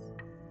goes.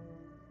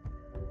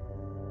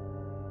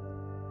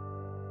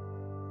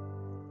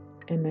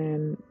 And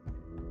then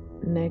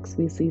next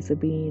we see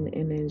Sabine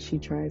and then she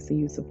tries to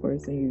use the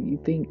force and you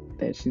think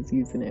that she's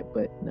using it,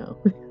 but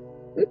no.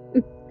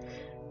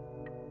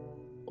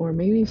 Or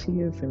maybe she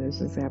is and it's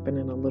just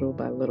happening a little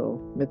by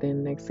little. But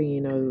then next thing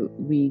you know,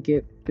 we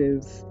get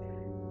this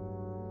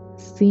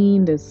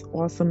scene, this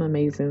awesome,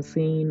 amazing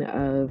scene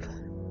of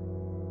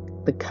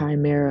the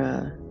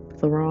Chimera,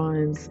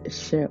 Thrawn's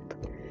ship,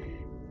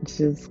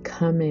 just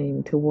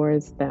coming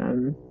towards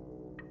them.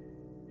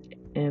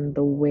 And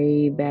the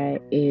way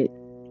that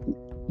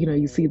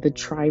you see the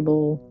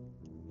tribal,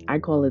 I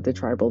call it the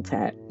tribal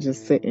tat,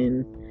 just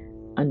sitting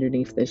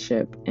underneath the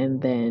ship.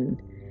 And then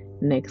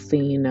next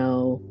thing you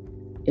know,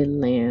 it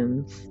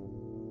lands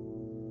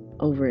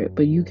over it.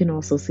 But you can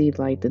also see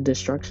like the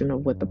destruction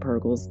of what the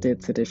Purgles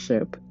did to the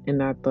ship.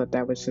 And I thought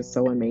that was just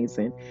so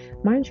amazing.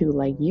 Mind you,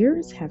 like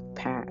years have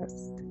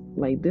passed.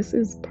 Like this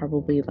is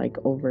probably like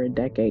over a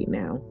decade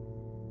now,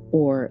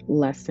 or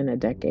less than a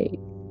decade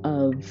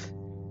of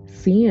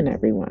seeing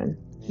everyone,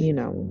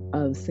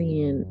 of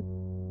seeing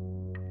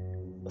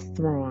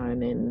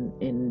Thrawn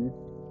and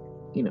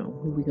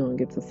who we gonna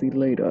get to see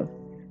later.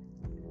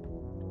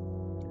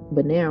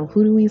 But now,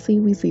 who do we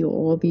see? We see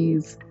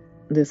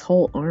this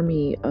whole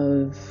army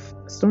of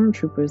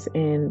stormtroopers,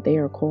 and they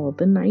are called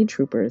the Night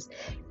Troopers.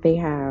 They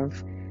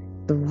have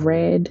the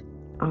red,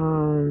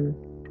 um,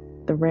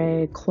 the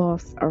red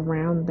cloths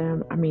around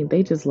them. I mean,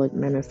 they just look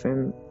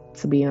menacing,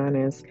 to be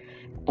honest.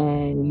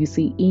 And you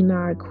see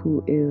Enoch,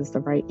 who is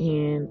the right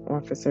hand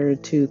officer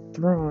to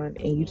Thrawn,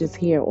 and you just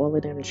hear all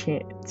of them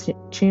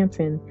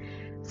chanting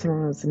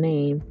Thrawn's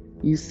name.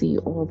 You see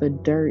all the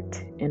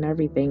dirt and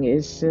everything.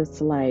 It's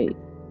just like,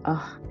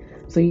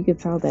 so you could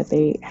tell that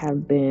they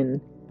have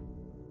been,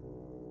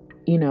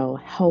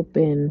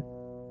 helping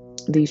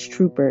these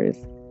troopers.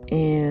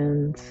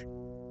 And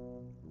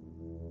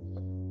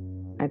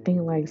I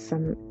think like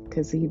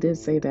because he did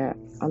say that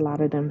a lot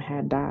of them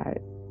had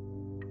died.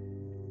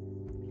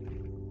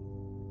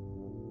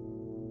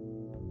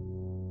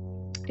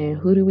 And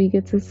who do we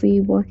get to see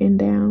walking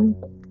down?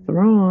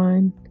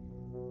 Thrawn.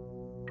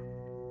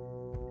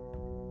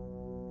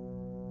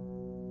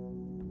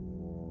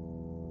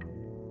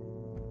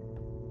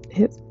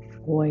 His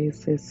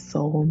voice is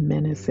so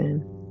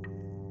menacing.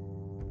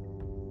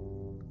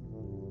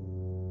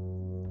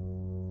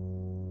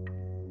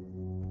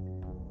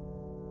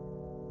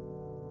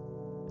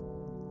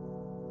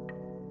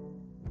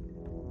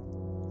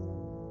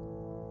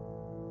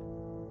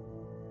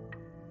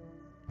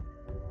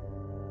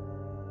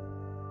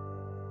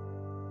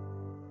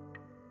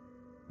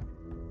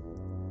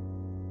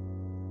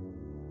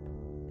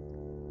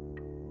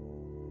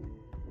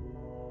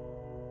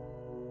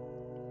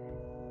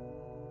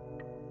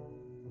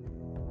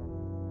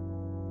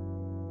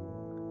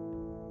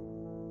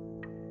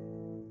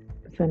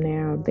 So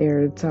now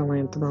they're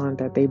telling Thrawn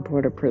that they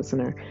brought a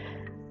prisoner.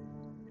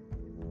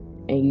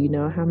 And you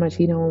know how much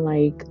he don't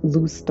like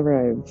loose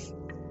threads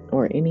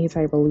or any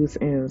type of loose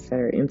ends that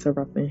are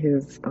interrupting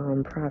his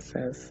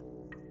process.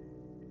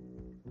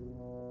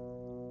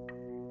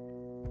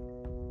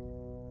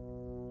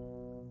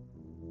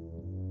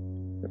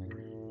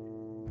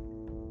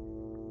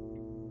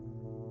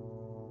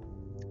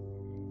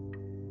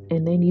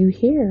 And then you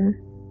hear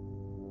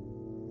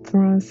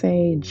Thrawn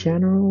say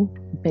General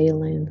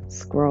Balin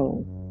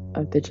Scroll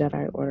of the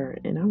Jedi Order.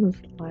 And I was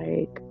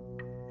like,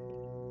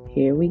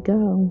 here we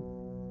go.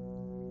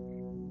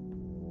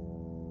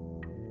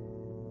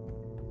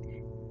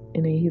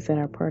 And then he said,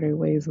 I parted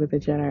ways with the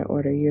Jedi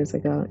Order years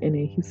ago. And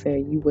then he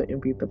said, you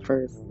wouldn't be the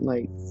first.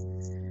 Like,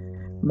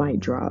 mic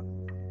drop.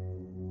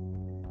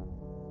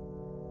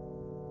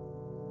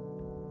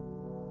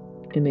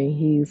 And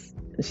then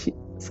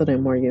so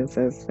then Morgan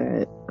says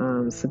that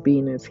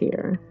Sabine is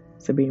here.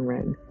 Sabine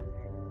Wren.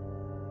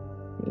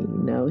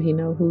 He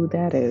know who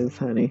that is,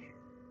 honey.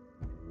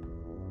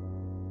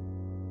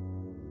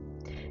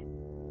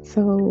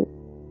 So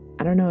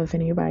I don't know if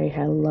anybody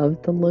had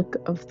loved the look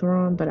of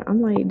Thrawn, but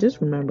I'm like,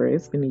 just remember,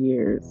 it's been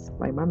years.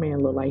 Like, my man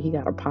looked like he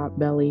got a pot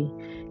belly.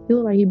 He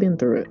looked like he been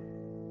through it.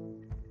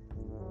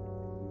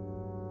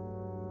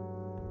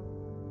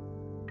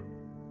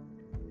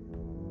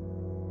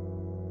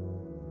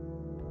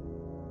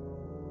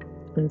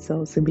 And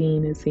so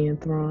Sabine is seeing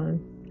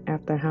Thrawn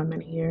after how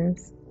many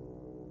years?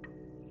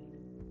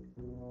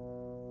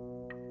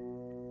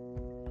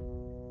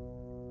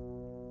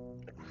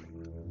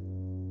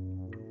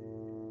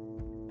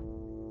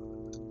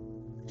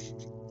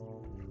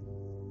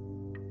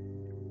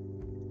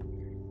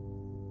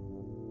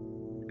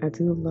 I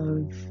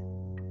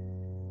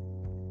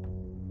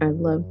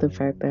love the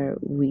fact that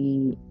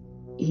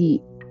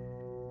he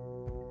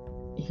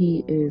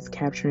is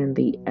capturing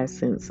the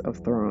essence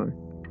of Thrawn.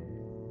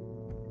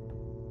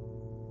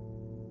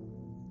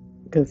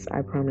 Because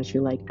I promise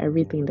you, like,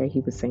 everything that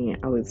he was saying,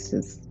 I was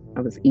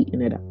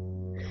eating it up.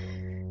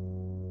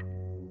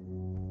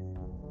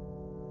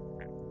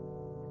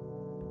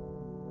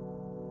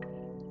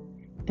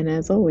 And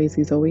as always,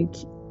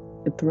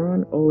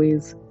 Thrawn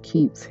always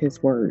keeps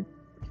his word.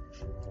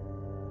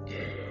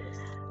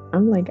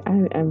 I'm like,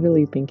 I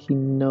really think he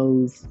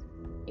knows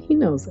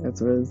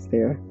Ezra's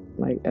there,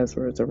 like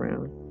Ezra's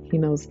around. He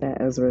knows that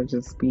Ezra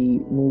just be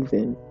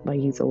moving, like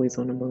he's always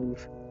on the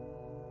move.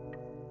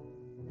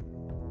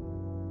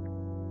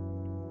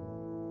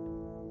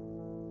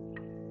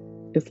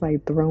 It's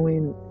like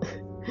throwing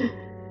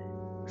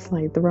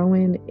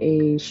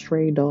a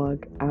stray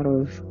dog out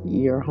of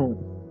your home.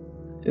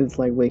 Is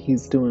like what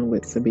he's doing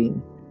with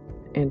Sabine.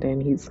 And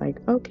then he's like,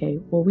 okay,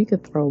 well, we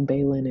could throw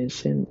Balin and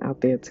Shin out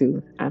there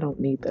too. I don't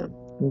need them.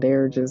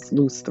 They're just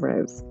loose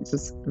threads.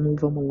 Just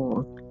move them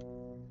along.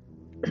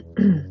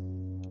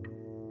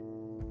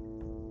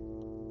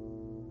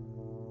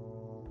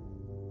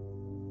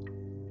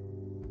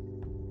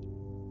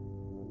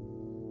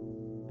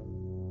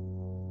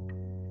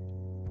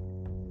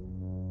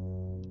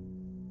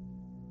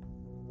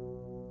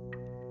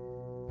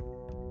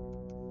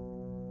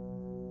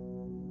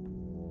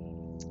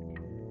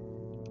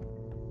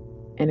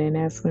 And then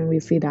that's when we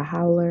see the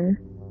Howler.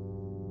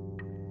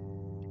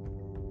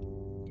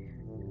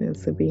 And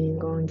Sabine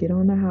gonna get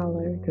on the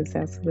Howler because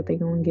that's what they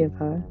gonna give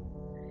her.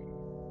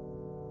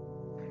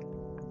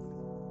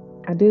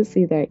 I did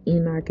see that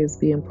Enoch is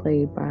being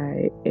played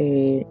by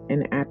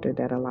an actor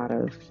that a lot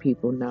of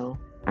people know.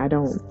 I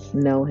don't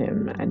know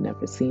him. I've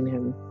never seen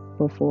him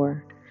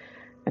before.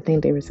 I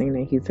think they were saying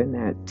that he's in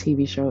that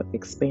TV show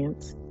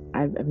Expanse.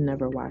 I've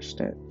never watched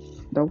it.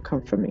 Don't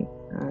come for me.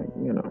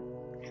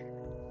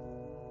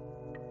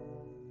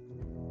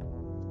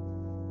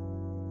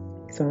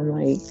 So I'm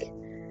like,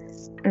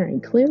 all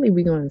right, clearly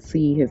we're going to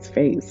see his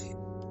face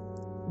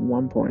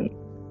one point.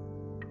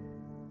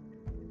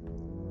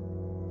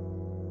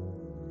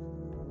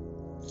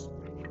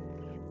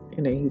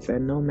 And then he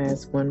said,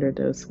 nomads wander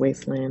this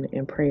wasteland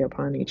and prey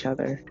upon each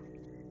other.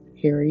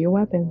 Here are your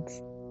weapons.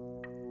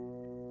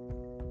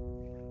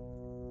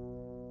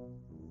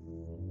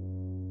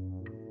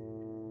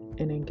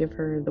 And then give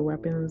her the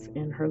weapons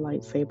and her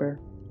lightsaber.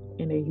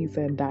 And then he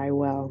said, die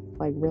well.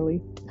 Like,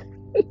 really?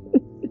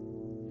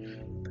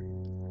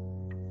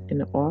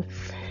 And off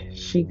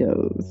she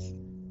goes.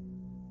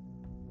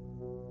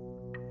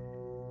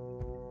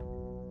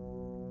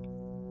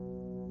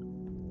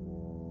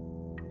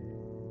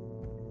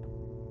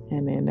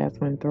 And then that's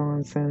when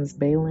Thrawn sends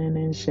Balin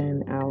and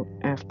Shin out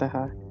after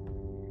her.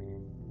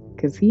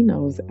 Because he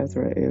knows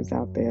Ezra is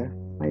out there.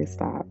 Like,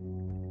 stop.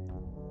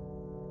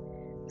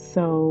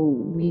 So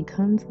we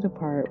come to the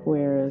part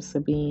where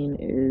Sabine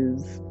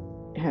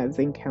has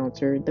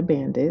encountered the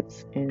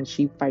bandits and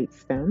she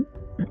fights them.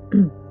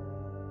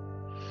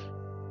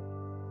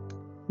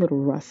 Little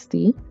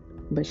rusty,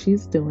 but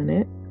she's doing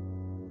it.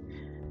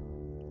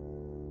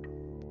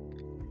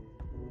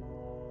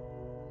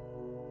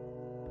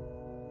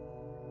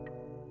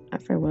 I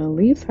said, well, at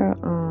least her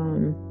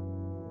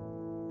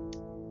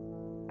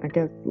I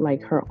guess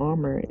like her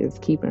armor is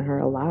keeping her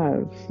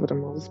alive for the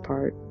most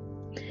part.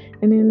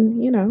 And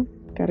then,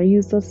 gotta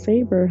use the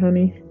saber,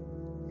 honey.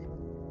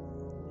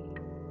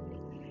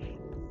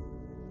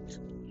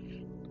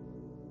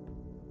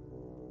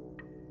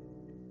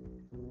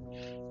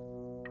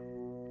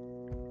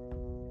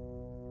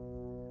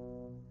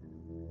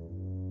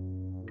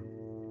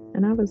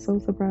 And I was so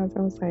surprised.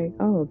 I was like,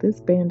 oh, this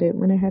bandit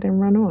went ahead and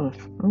run off.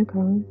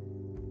 Okay.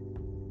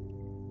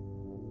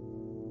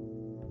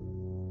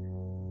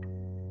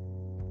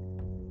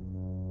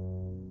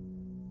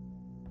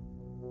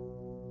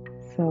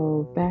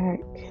 So back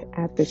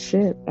at the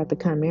ship, at the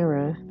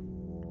Chimera,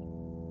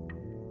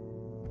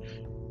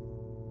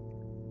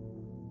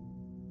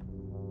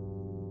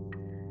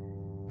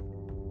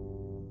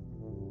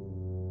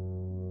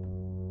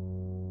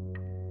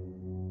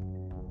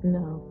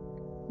 no,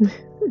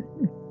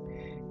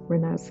 we're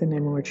not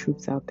sending more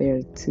troops out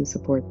there to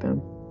support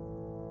them.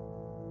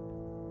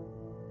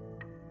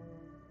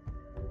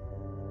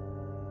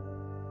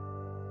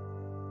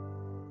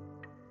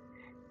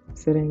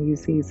 So then you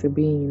see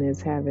Sabine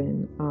is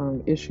having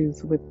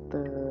issues with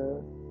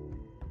the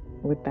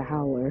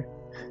Howler,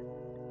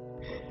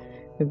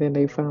 and then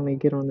they finally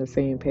get on the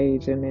same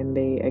page, and then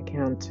they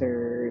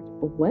encountered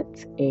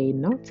what a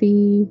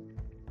Nazi,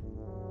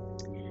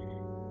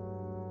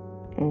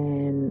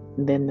 and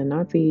then the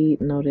Nazi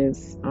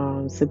noticed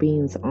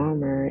Sabine's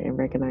armor and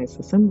recognized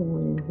the symbol,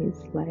 and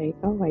he's like,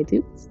 "Oh, I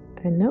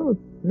know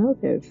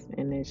this,"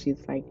 and then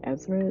she's like,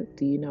 "Ezra,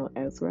 do you know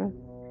Ezra?"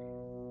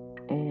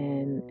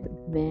 And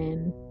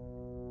then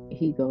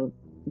he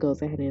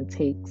goes ahead and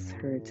takes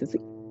her to see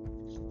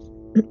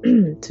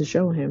to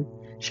show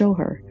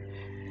her.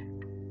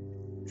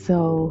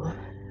 So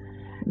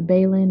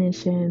Balin and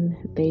Shin,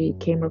 they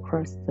came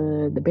across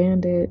the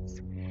bandits,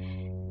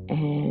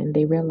 and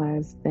they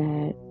realized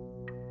that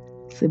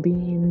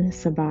Sabine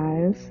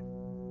survived,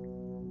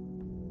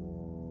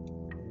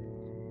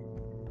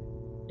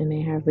 and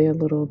they have their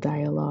little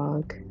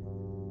dialogue.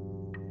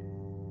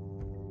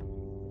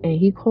 And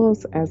he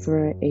calls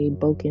Ezra a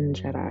broken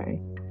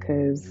Jedi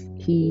because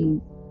he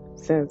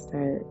says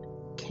that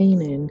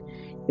Kanan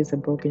is a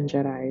broken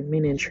Jedi,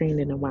 meaning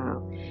trained in a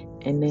while.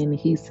 And then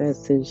he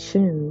says to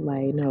Shin,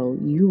 like, no,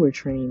 you were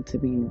trained to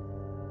be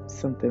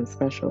something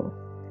special.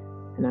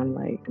 And I'm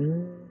like,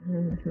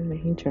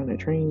 he trying to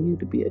train you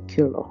to be a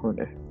killer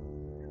hunter,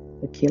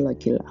 a killer.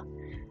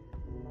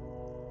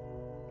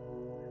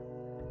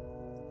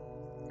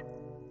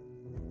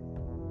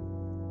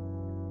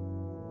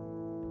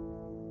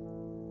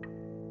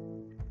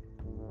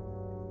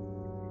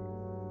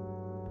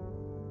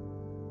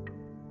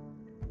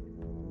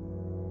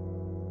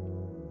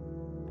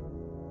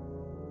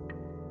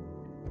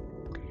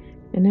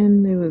 And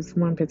then there was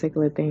one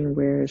particular thing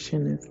where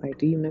Shin is like,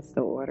 do you miss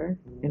the order?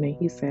 And then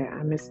he said,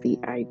 I miss the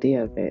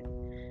idea of it.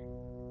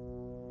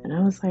 And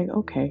I was like,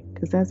 okay,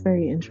 because that's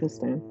very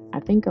interesting. I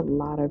think a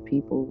lot of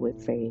people would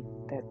say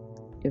that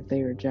if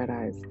they were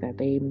Jedi's, that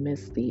they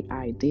miss the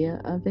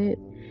idea of it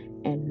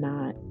and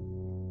not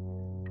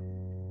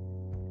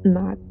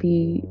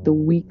the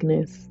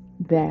weakness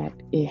that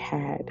it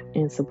had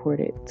and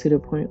supported to the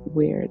point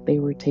where they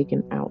were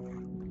taken out.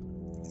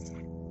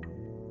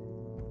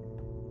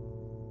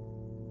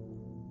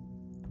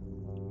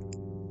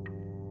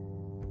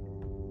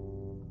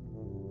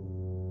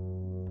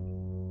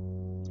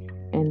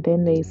 And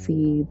then they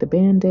see the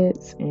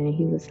bandits, and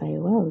he was like,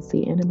 well, it's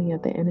the enemy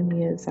of the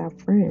enemy is our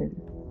friend.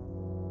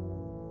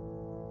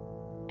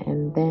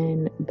 And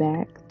then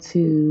back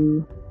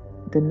to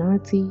the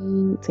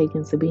Nazi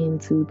taking Sabine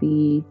to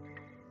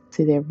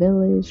their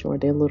village or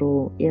their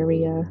little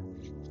area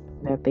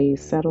that they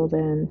settled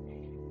in.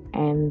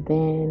 And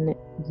then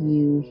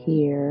you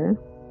hear,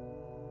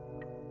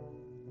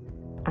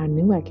 I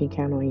knew I can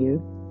count on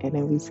you. And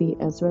then we see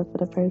Ezra for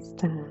the first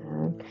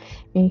time.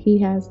 And he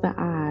has the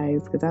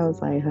eyes. Because I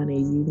was like, honey,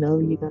 you know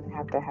you're going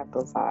to have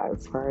those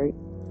eyes, right?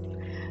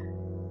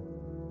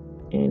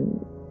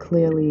 And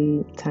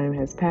clearly time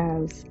has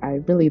passed.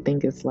 I really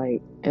think it's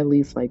like at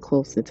least like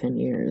close to 10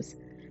 years.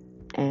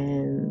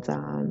 And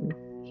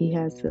he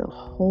has a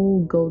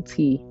whole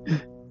goatee,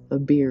 a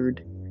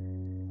beard.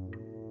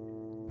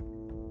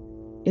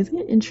 Isn't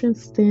it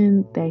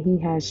interesting that he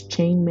has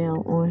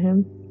chainmail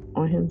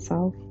on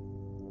himself?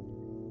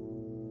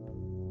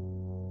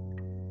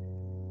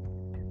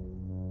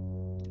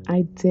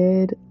 I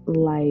did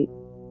like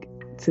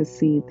to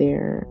see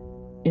their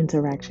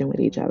interaction with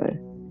each other.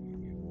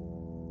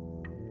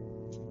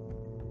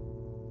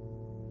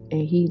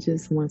 And he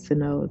just wants to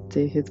know,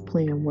 did his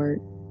plan work?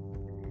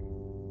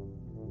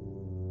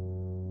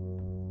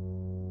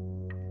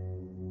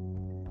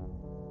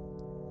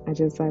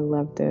 I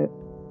loved it.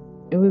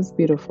 It was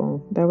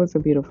beautiful. That was a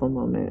beautiful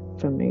moment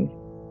for me.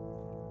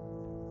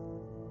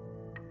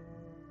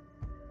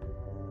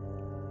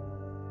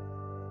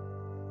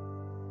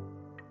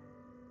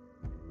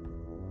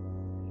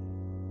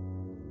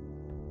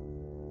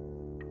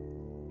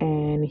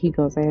 And he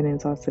goes ahead and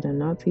talks to the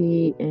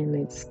Nazi and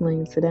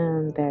explains to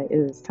them that it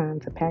is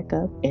time to pack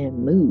up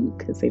and move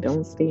because they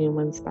don't stay in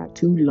one spot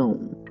too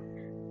long.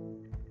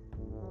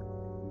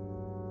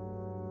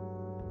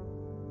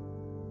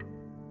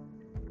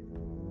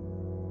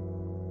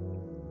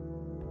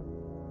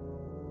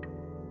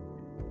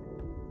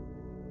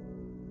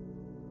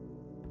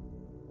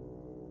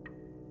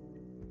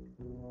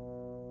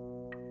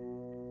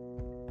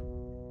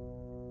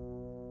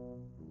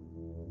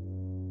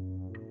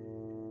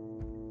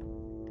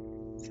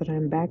 So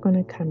then back on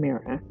the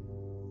Chimera,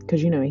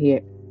 because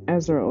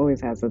Ezra always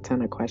has a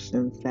ton of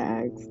questions to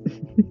ask.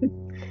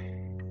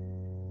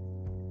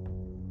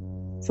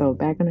 So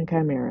back on the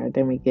Chimera,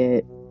 then we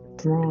get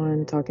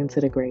Thrawn talking to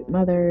the Great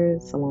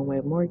Mothers along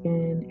with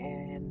Morgan,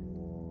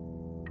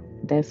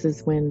 and this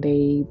is when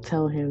they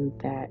tell him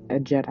that a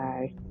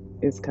Jedi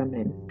is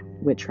coming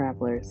with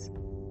travelers.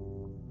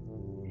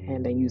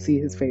 And then you see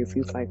his face.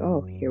 He's like,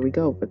 oh, here we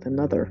go with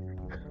another.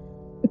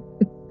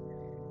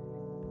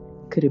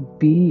 Could it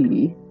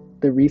be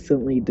the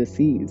recently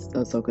deceased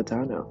Ahsoka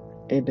Tano?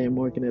 And then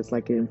Morgan is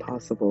like,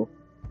 impossible.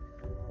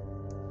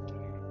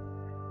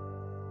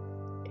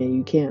 And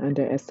you can't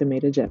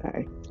underestimate a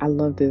Jedi. I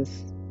love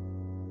this.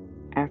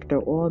 After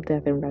all,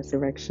 death and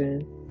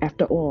resurrection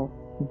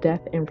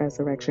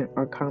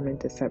are common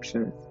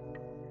deceptions,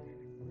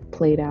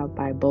 played out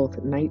by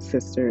both Night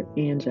Sister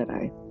and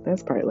Jedi.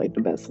 That's probably like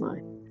the best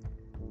line.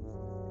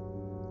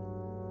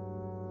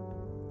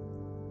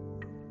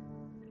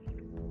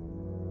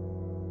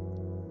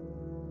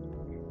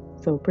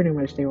 So pretty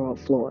much they were all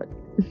flawed.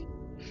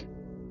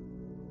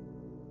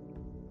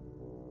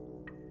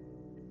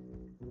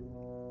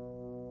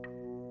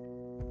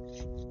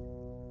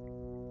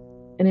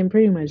 And then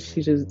pretty much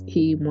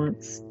he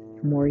wants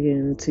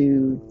Morgan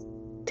to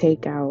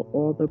take out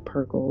all the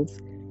Purgles,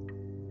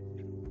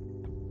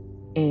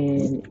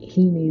 and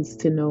he needs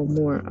to know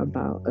more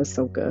about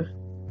Ahsoka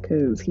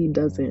because he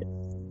doesn't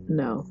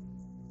know.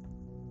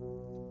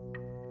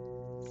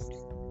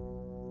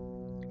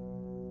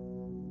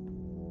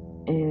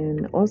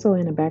 And also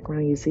in the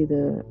background, you see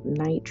the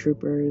night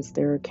troopers.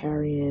 They're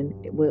carrying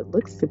what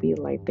looks to be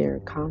like their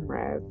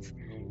comrades.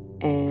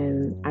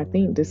 And I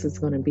think this is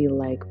going to be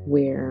like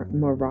where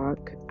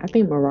I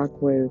think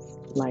Marok was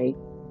like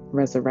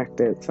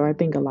resurrected. So I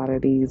think a lot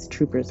of these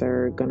troopers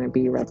are going to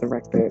be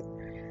resurrected.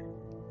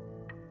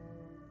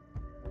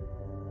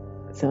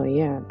 So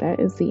yeah, that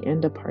is the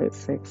end of part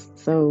 6.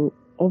 So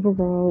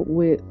overall,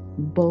 with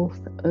both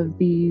of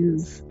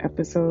these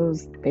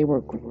episodes, they were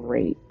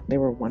great. They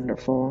were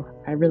wonderful.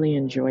 I really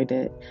enjoyed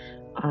it.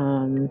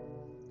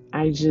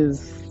 I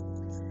just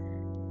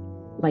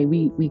like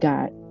we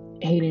got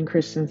Hayden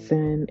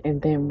Christensen,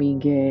 and then we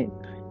get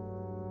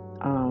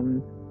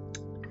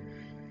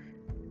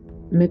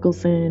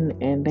Mickelson,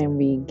 and then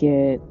we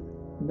get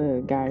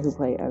the guy who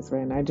played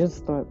Ezra. And I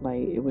just thought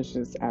like it was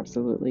just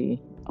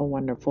absolutely a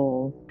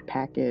wonderful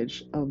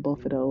package of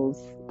both of those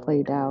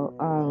played out.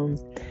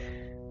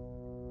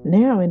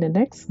 Now in the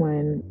next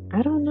one,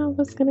 I don't know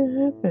what's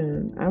gonna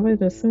happen. I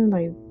would assume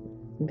like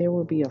there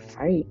will be a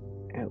fight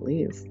at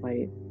least.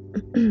 Like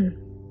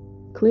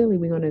clearly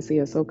we're gonna see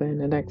Ahsoka in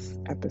the next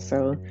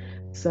episode.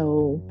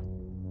 So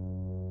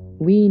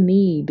we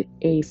need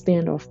a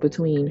standoff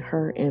between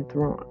her and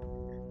Thrawn.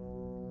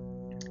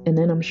 And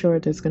then I'm sure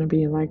there's going to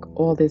be like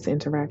all this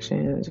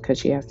interaction because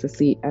she has to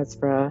see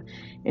Ezra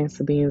and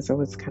Sabine. So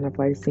it's kind of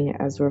like seeing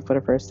Ezra for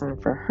the first time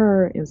for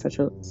her in such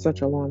a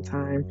long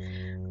time.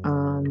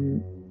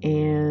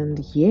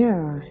 And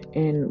yeah,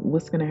 and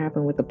what's going to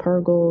happen with the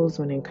Purgles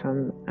when they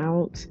come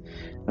out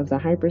of the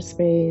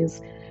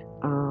hyperspace?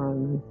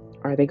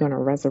 Are they going to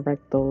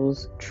resurrect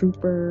those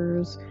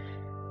troopers?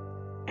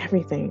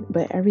 Everything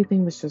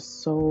was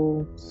just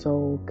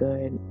so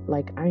good.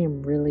 Like I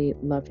am really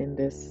loving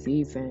this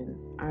season.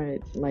 I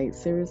like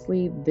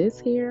seriously this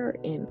here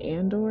in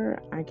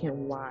Andor I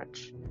can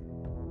watch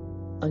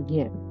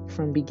again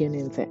from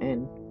beginning to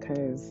end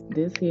because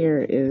this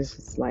here is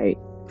just like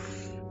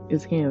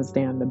is hands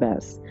down the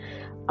best.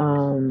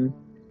 I'm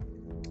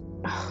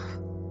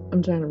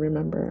trying to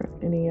remember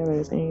any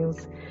other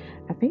things.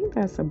 I think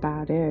that's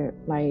about it.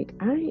 Like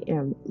I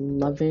am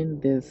loving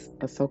this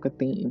Ahsoka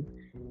theme.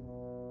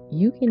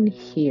 You can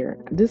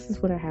hear, this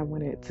is what I have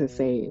wanted to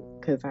say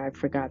because I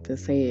forgot to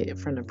say it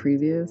from the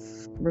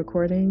previous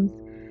recordings.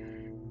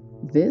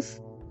 This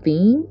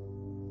theme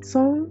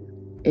song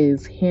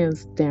is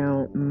hands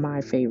down my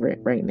favorite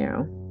right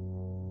now.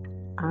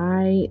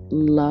 I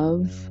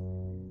love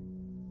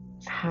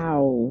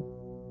how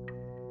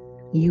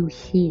you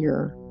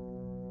hear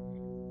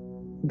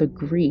the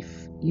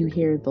grief, you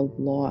hear the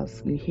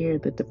loss, you hear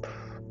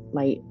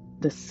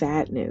the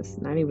sadness,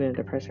 not even the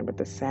depression, but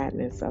the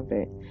sadness of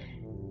it.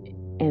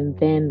 And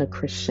then the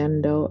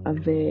crescendo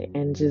of it,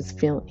 and just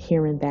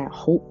hearing that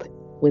hope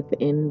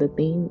within the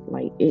theme,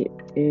 like it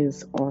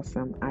is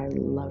awesome. I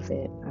love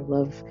it. I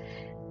love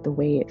the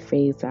way it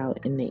fades out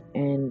in the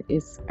end.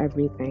 It's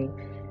everything.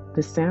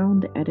 The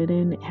sound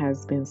editing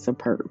has been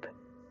superb.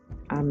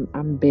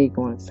 I'm big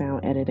on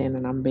sound editing,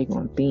 and I'm big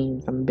on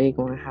themes. I'm big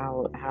on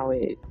how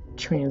it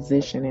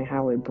transition and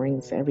how it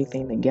brings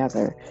everything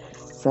together.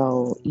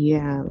 So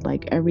yeah,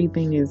 like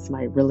everything is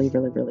like really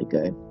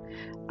good.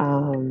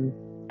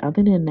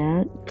 Other than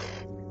that,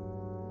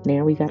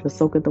 now we got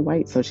Ahsoka the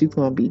White, so she's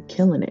gonna be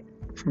killing it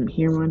from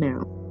here on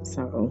out.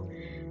 So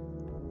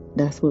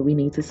that's what we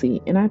need to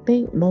see. And I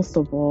think most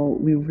of all,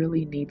 we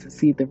really need to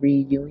see the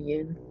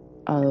reunion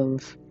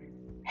of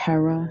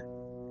Hera,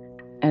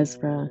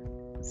 Ezra,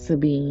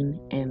 Sabine,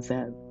 and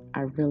Zeb.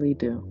 I really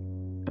do.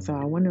 So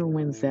I wonder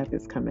when Zeb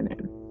is coming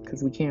in,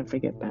 because we can't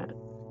forget that.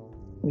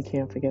 We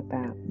can't forget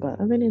that.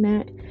 But other than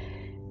that,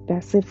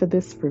 that's it for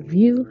this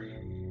review.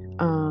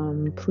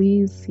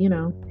 Please,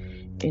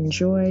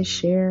 enjoy,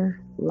 share,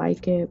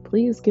 like it,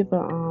 please give a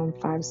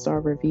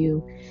 5-star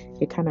review.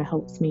 It kind of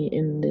helps me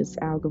in this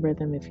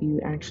algorithm if you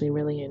actually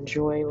really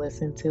enjoy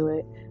listening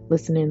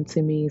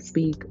to me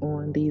speak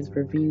on these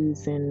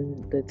reviews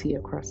and the tea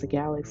across the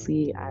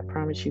galaxy. I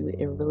promise you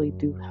it really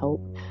do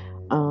help.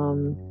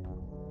 um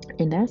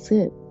and that's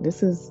it.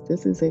 This is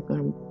it.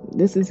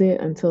 This is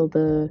it until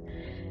the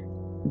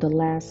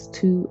last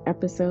 2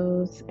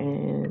 episodes,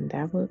 and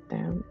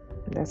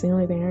that's the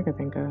only thing I can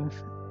think of.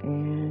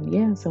 And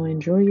yeah, so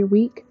enjoy your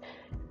week.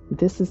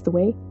 This is the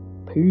way.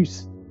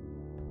 Peace.